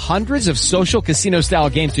 They have hundreds of social casino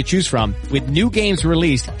style games to choose from with new games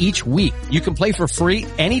released each week. You can play for free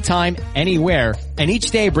anytime, anywhere. And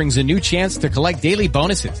each day brings a new chance to collect daily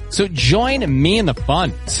bonuses. So join me in the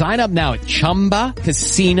fun. Sign up now at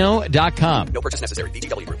ChumbaCasino.com. No purchase necessary.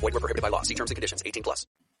 VGW Group. Void where prohibited by law. See terms and conditions. 18+.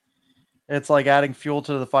 It's like adding fuel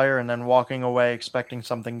to the fire and then walking away expecting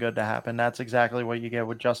something good to happen. That's exactly what you get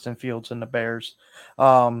with Justin Fields and the Bears.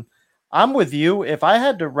 I'm with you. If I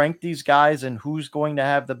had to rank these guys and who's going to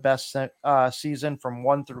have the best season from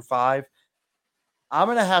 1 through 5, I'm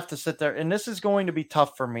going to have to sit there, and this is going to be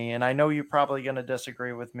tough for me, and I know you're probably going to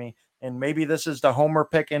disagree with me, and maybe this is the homer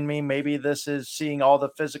pick in me, maybe this is seeing all the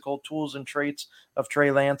physical tools and traits of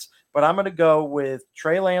Trey Lance, but I'm going to go with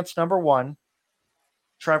Trey Lance number 1,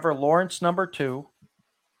 Trevor Lawrence number 2,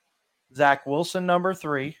 Zach Wilson number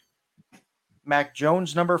 3, Mac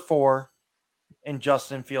Jones number 4, and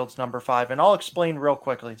Justin Fields number 5. And I'll explain real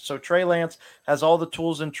quickly. So Trey Lance has all the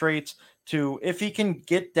tools and traits to, if he can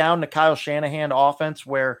get down to Kyle Shanahan offense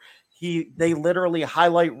where they literally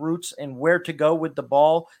highlight routes and where to go with the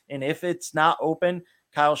ball. And if it's not open,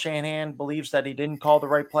 Kyle Shanahan believes that he didn't call the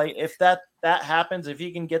right play. If that happens, if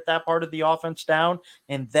he can get that part of the offense down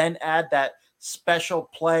and then add that special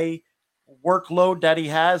play workload that he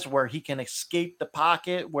has where he can escape the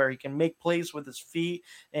pocket, where he can make plays with his feet,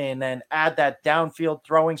 and then add that downfield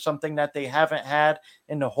throwing, something that they haven't had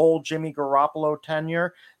in the whole Jimmy Garoppolo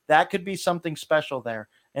tenure, that could be something special there.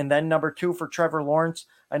 And then number 2 for Trevor Lawrence.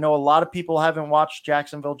 I know a lot of people haven't watched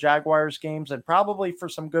Jacksonville Jaguars games, and probably for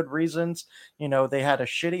some good reasons. You know, they had a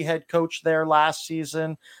shitty head coach there last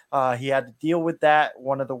season. He had to deal with that.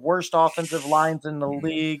 One of the worst offensive lines in the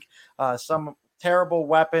league, some terrible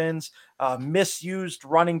weapons, misused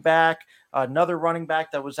running back, another running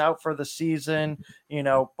back that was out for the season, you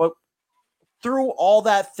know, but through all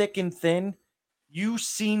that thick and thin, you've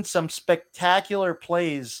seen some spectacular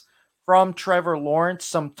plays from Trevor Lawrence,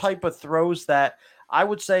 some type of throws that I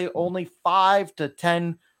would say only 5 to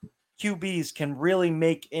 10 QBs can really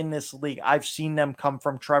make in this league. I've seen them come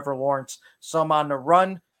from Trevor Lawrence, some on the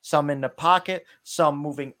run, some in the pocket, some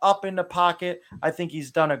moving up in the pocket. I think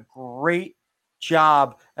he's done a great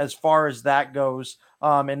job as far as that goes.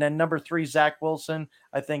 And then number 3, Zach Wilson,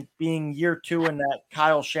 I think being year 2 in that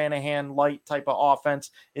Kyle Shanahan light type of offense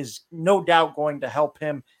is no doubt going to help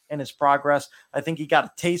him in his progress. I think he got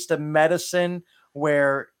a taste of medicine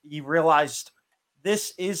where he realized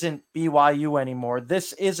this isn't BYU anymore.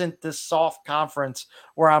 This isn't this soft conference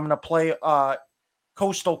where I'm going to play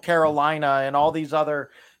Coastal Carolina and all these other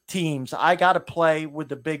teams. I got to play with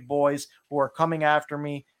the big boys who are coming after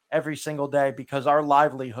me every single day because our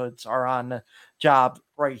livelihoods are on the job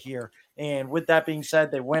right here. And with that being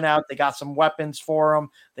said, they went out, they got some weapons for them.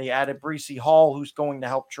 They added Breece Hall, who's going to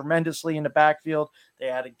help tremendously in the backfield. They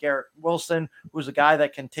added Garrett Wilson, who's a guy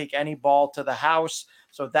that can take any ball to the house.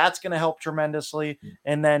 So that's going to help tremendously.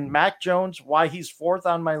 And then Mac Jones, why he's 4th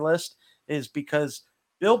on my list is because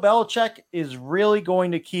Bill Belichick is really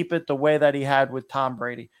going to keep it the way that he had with Tom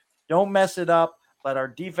Brady. Don't mess it up. Let our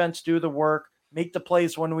defense do the work. Make the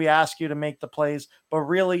plays when we ask you to make the plays, but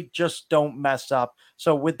really just don't mess up.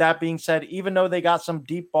 So with that being said, even though they got some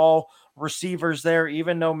deep ball receivers there,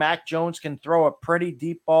 even though Mac Jones can throw a pretty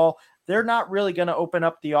deep ball, they're not really going to open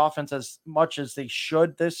up the offense as much as they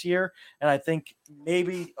should this year. And I think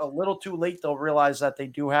maybe a little too late, they'll realize that they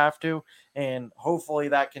do have to. And hopefully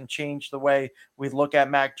that can change the way we look at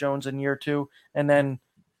Mac Jones in year 2. And then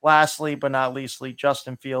lastly, but not leastly,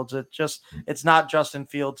 Justin Fields. It's not Justin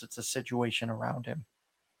Fields. It's a situation around him.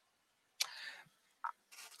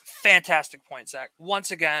 Fantastic point, Zach.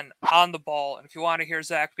 Once again, on the ball. And if you want to hear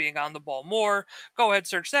Zach being on the ball more, go ahead,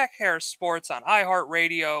 search Zach Harris Sports on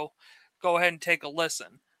iHeartRadio. Go ahead and take a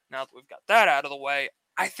listen. Now that we've got that out of the way,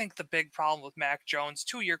 I think the big problem with Mac Jones,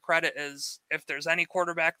 to your credit, is if there's any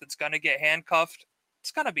quarterback that's going to get handcuffed,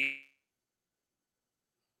 it's going to be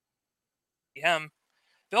him.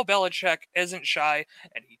 Bill Belichick isn't shy,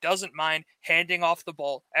 and he doesn't mind handing off the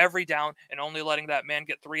ball every down and only letting that man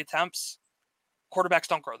get 3 attempts. Quarterbacks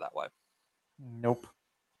don't grow that way. Nope.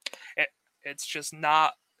 It's just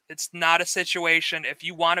not. It's not a situation. If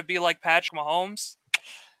you want to be like Patrick Mahomes,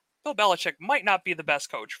 Bill Belichick might not be the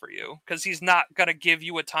best coach for you because he's not going to give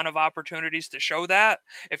you a ton of opportunities to show that.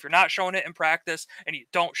 If you're not showing it in practice and you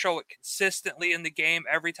don't show it consistently in the game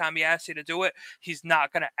every time he asks you to do it, he's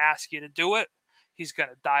not going to ask you to do it. He's going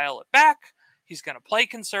to dial it back. He's going to play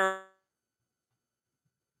conservatively,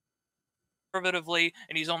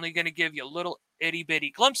 and he's only going to give you little itty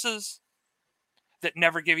bitty glimpses that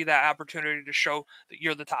never give you that opportunity to show that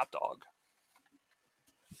you're the top dog.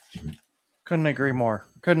 Couldn't agree more.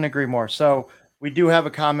 So we do have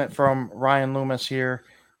a comment from Ryan Loomis here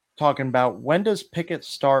talking about, when does Pickett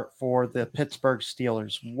start for the Pittsburgh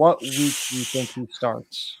Steelers? What week do you think he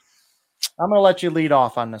starts? I'm going to let you lead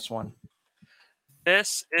off on this one.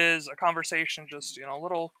 This is a conversation just, a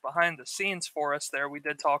little behind the scenes for us there. We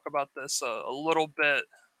did talk about this a little bit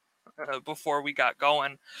before we got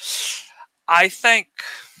going. I think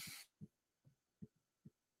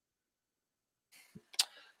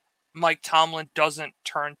Mike Tomlin doesn't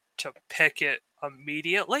turn to Pickett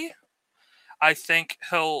immediately. I think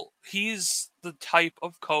he's the type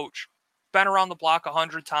of coach, been around the block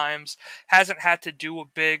 100 times, hasn't had to do a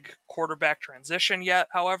big quarterback transition yet.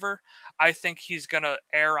 However, I think he's going to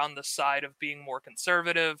err on the side of being more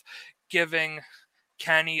conservative, giving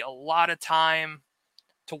Kenny a lot of time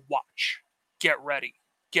to watch, get ready.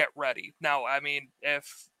 Now, I mean,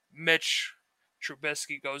 if Mitch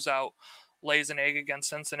Trubisky goes out, lays an egg against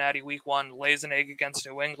Cincinnati week 1, lays an egg against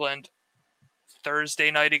New England Thursday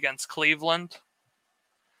night against Cleveland,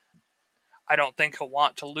 I don't think he'll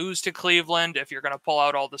want to lose to Cleveland. If you're going to pull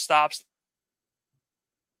out all the stops,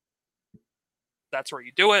 that's where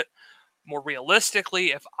you do it. More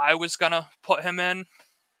realistically, if I was going to put him in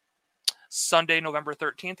Sunday, November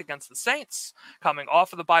 13th against the Saints, coming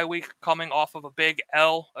off of the bye week, coming off of a big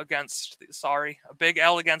L against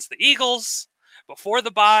the Eagles before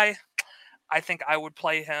the bye, I think I would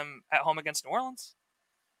play him at home against New Orleans.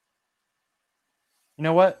 You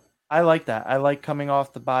know what? I like that. I like coming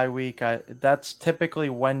off the bye week. That's typically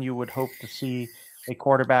when you would hope to see a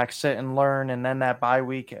quarterback sit and learn, and then that bye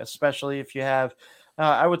week, especially if you have,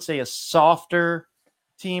 I would say, a softer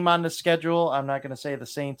team on the schedule. I'm not going to say the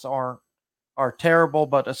Saints are terrible,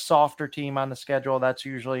 but a softer team on the schedule, that's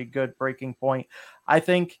usually a good breaking point. I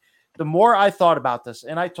think the more I thought about this,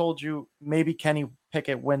 and I told you maybe Kenny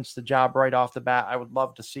Pickett wins the job right off the bat. I would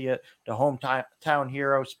love to see it. The hometown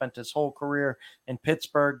hero spent his whole career in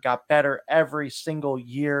Pittsburgh, got better every single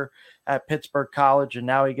year at Pittsburgh College, and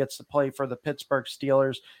now he gets to play for the Pittsburgh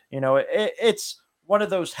Steelers. It's one of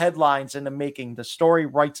those headlines in the making. The story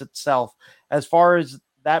writes itself. As far as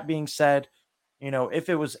that being said, if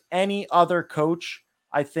it was any other coach,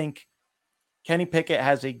 I think Kenny Pickett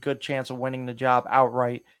has a good chance of winning the job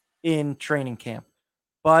outright in training camp.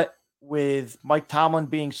 But with Mike Tomlin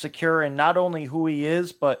being secure in not only who he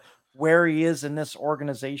is, but where he is in this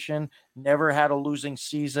organization, never had a losing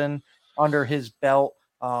season under his belt.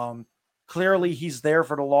 Clearly, he's there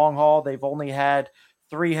for the long haul. They've only had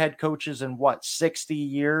 3 head coaches in 60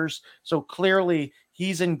 years. So clearly,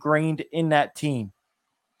 he's ingrained in that team.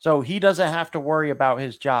 So he doesn't have to worry about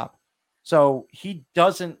his job. So he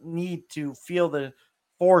doesn't need to feel the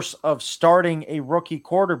force of starting a rookie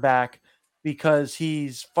quarterback because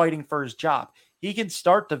he's fighting for his job. He can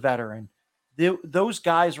start the veteran. Those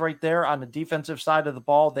guys right there on the defensive side of the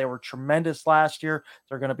ball, they were tremendous last year.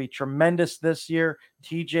 They're going to be tremendous this year.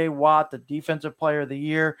 TJ Watt, the defensive player of the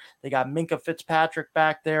year. They got Minkah Fitzpatrick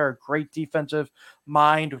back there, a great defensive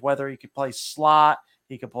mind, whether he could play slot,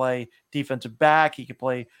 he could play defensive back, he could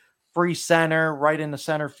play free center, right in the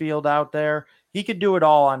center field out there. He could do it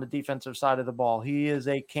all on the defensive side of the ball. He is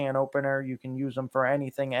a can opener. You can use him for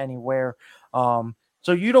anything, anywhere.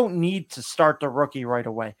 So you don't need to start the rookie right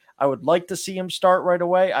away. I would like to see him start right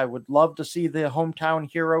away. I would love to see the hometown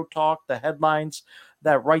hero talk, the headlines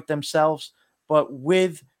that write themselves. But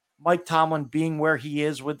with Mike Tomlin being where he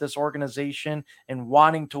is with this organization and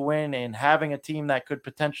wanting to win and having a team that could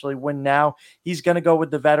potentially win now, he's going to go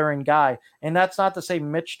with the veteran guy. And that's not to say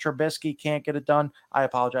Mitch Trubisky can't get it done. I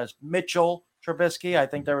apologize. Mitchell Trubisky. I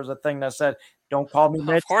think there was a thing that said, don't call me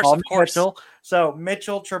Mitch, call me Mitchell. So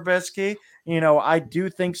Mitchell Trubisky, I do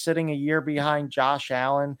think sitting a year behind Josh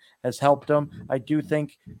Allen has helped him. I do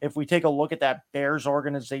think if we take a look at that Bears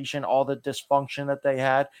organization, all the dysfunction that they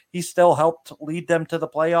had, he still helped lead them to the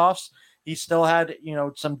playoffs. He still had,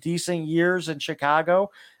 some decent years in Chicago.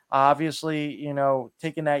 Obviously,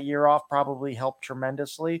 taking that year off probably helped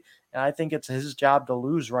tremendously. And I think it's his job to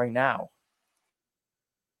lose right now.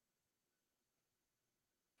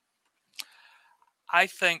 I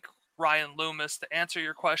think, Ryan Loomis, to answer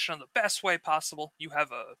your question the best way possible, you have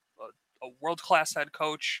a world-class head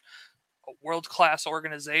coach, a world-class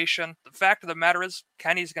organization. The fact of the matter is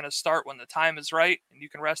Kenny's going to start when the time is right, and you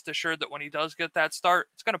can rest assured that when he does get that start,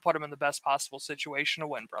 it's going to put him in the best possible situation to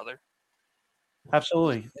win, brother.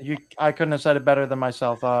 Absolutely. I couldn't have said it better than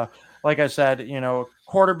myself. Like I said,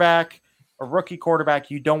 quarterback, a rookie quarterback,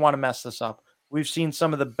 you don't want to mess this up. We've seen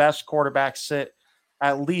some of the best quarterbacks sit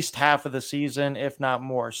at least half of the season, if not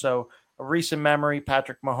more. So a recent memory,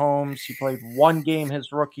 Patrick Mahomes, he played one game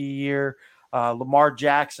his rookie year. Lamar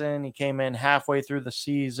Jackson, he came in halfway through the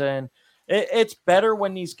season. It's better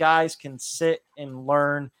when these guys can sit and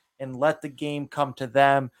learn and let the game come to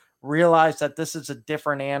them, realize that this is a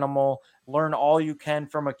different animal, learn all you can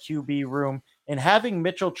from a QB room. And having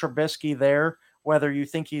Mitchell Trubisky there, whether you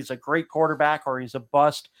think he's a great quarterback or he's a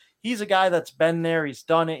bust, he's a guy that's been there. He's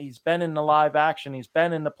done it. He's been in the live action. He's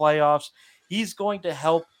been in the playoffs. He's going to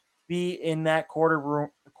help be in that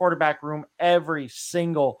quarterback room every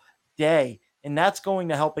single day. And that's going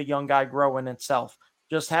to help a young guy grow in itself.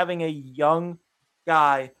 Just having a young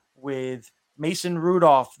guy with Mason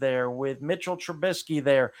Rudolph there, with Mitchell Trubisky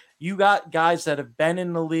there, you got guys that have been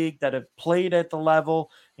in the league, that have played at the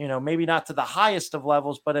level, maybe not to the highest of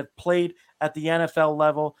levels, but have played at the NFL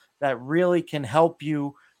level that really can help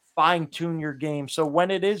you fine-tune your game. So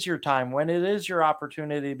when it is your time, when it is your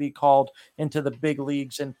opportunity to be called into the big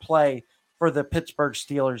leagues and play for the Pittsburgh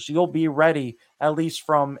Steelers, you'll be ready, at least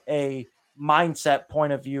from a mindset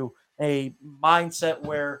point of view, a mindset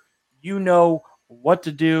where you know what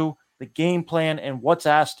to do, the game plan, and what's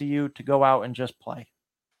asked of you to go out and just play.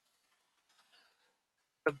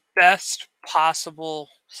 The best possible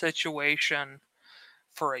situation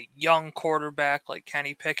for a young quarterback like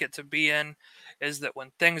Kenny Pickett to be in is that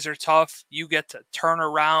when things are tough, you get to turn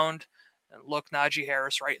around and look Najee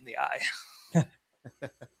Harris right in the eye.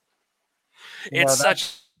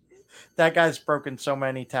 That guy's broken so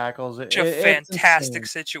many tackles. It's a fantastic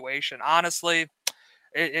situation. Honestly,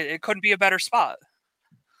 it couldn't be a better spot.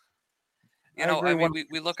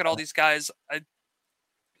 We look at all these guys.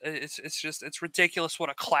 It's ridiculous what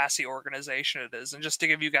a classy organization it is. And just to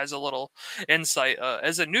give you guys a little insight,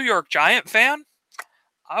 as a New York Giant fan,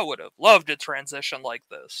 I would have loved a transition like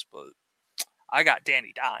this, but I got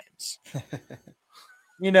Danny Dimes.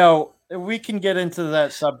 We can get into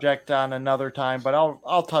that subject on another time, but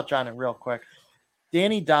I'll touch on it real quick.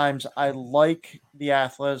 Danny Dimes, I like the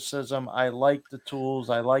athleticism. I like the tools.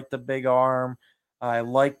 I like the big arm. I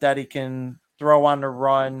like that he can throw on the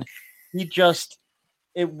run.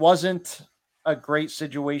 It wasn't a great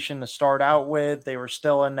situation to start out with. They were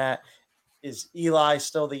still in that, is Eli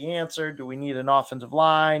still the answer? Do we need an offensive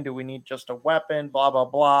line? Do we need just a weapon? Blah, blah,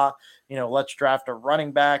 blah. Let's draft a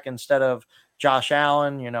running back instead of Josh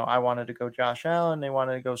Allen. I wanted to go Josh Allen. They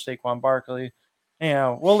wanted to go Saquon Barkley.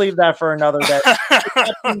 We'll leave that for another day.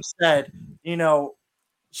 That being said,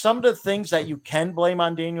 some of the things that you can blame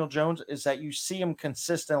on Daniel Jones is that you see him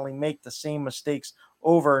consistently make the same mistakes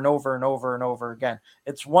over and over and over and over again.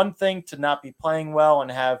 It's one thing to not be playing well and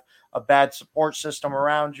have a bad support system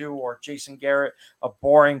around you, or Jason Garrett, a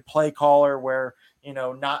boring play caller where,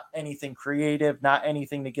 not anything creative, not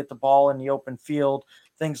anything to get the ball in the open field,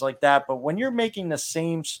 things like that. But when you're making the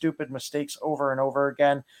same stupid mistakes over and over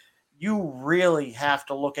again, you really have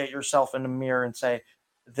to look at yourself in the mirror and say,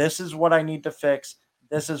 this is what I need to fix.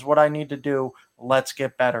 This is what I need to do. Let's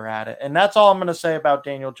get better at it. And that's all I'm going to say about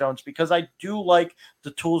Daniel Jones, because I do like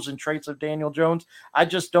the tools and traits of Daniel Jones. I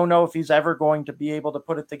just don't know if he's ever going to be able to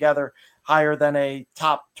put it together higher than a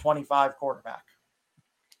top 25 quarterback.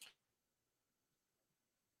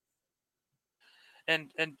 And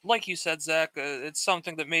like you said, Zach, it's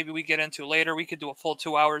something that maybe we get into later. We could do a full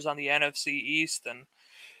 2 hours on the NFC East, and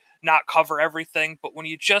not cover everything, but when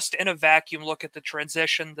you just in a vacuum look at the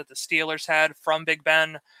transition that the Steelers had from Big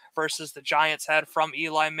Ben versus the Giants had from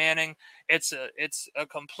Eli Manning, it's a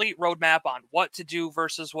complete roadmap on what to do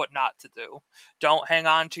versus what not to do. Don't hang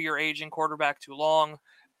on to your aging quarterback too long.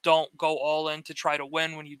 Don't go all in to try to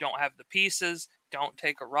win when you don't have the pieces. Don't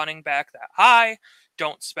take a running back that high.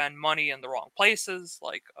 Don't spend money in the wrong places,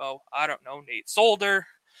 like, Nate Solder.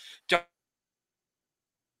 Don't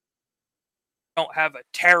have a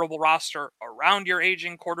terrible roster around your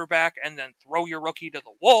aging quarterback and then throw your rookie to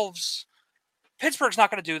the wolves. Pittsburgh's not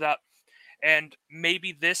going to do that. And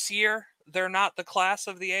maybe this year they're not the class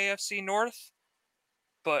of the AFC North,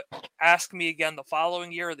 but ask me again the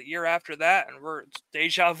following year or the year after that, and it's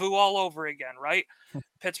deja vu all over again, right?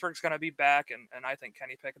 Pittsburgh's going to be back, and I think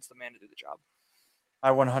Kenny Pickett's the man to do the job. I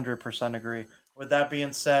 100% agree. With that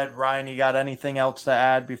being said, Ryan, you got anything else to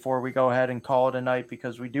add before we go ahead and call it a night?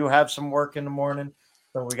 Because we do have some work in the morning,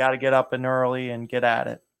 so we got to get up and early and get at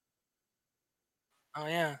it. Oh,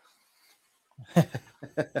 yeah.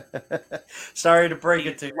 Sorry to break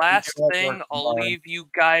it to you. Last thing I'll leave you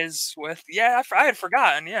guys with. Yeah, I had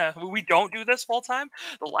forgotten. Yeah, we don't do this full time.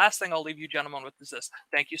 The last thing I'll leave you gentlemen with is this.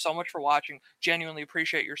 Thank you so much for watching. Genuinely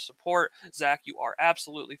appreciate your support. Zach, you are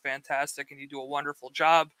absolutely fantastic and you do a wonderful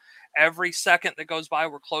job. Every second that goes by,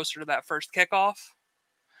 we're closer to that first kickoff.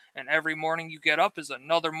 And every morning you get up is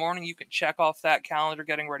another morning you can check off that calendar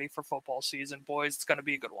getting ready for football season. Boys, it's going to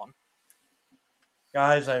be a good one.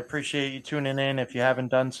 Guys, I appreciate you tuning in. If you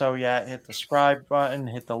haven't done so yet, hit the subscribe button,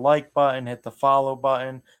 hit the like button, hit the follow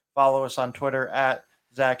button. Follow us on Twitter at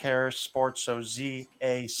Zach Harris Sports, so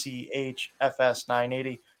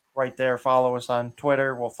ZACHFS980. Right there, follow us on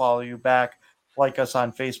Twitter. We'll follow you back. Like us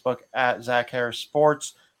on Facebook at Zach Harris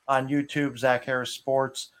Sports. On YouTube, Zach Harris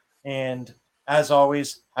Sports. And as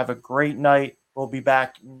always, have a great night. We'll be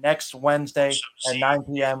back next Wednesday at 9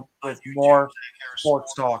 p.m. with more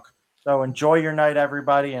sports talk. So enjoy your night,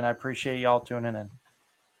 everybody, and I appreciate y'all tuning in.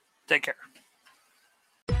 Take care.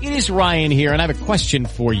 It is Ryan here, and I have a question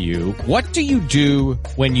for you. What do you do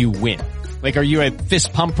when you win? Like, are you a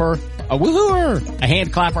fist pumper, a woohooer, a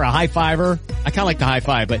hand clapper, a high fiver? I kind of like the high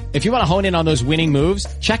five, but if you want to hone in on those winning moves,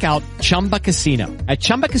 check out Chumba Casino. At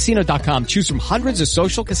ChumbaCasino.com, choose from hundreds of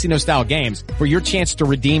social casino-style games for your chance to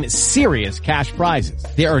redeem serious cash prizes.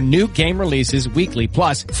 There are new game releases weekly,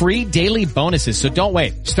 plus free daily bonuses, so don't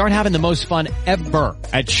wait. Start having the most fun ever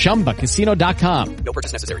at ChumbaCasino.com. No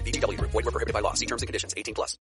purchase necessary. VGW Group. Void where prohibited by law. See terms and conditions. 18+.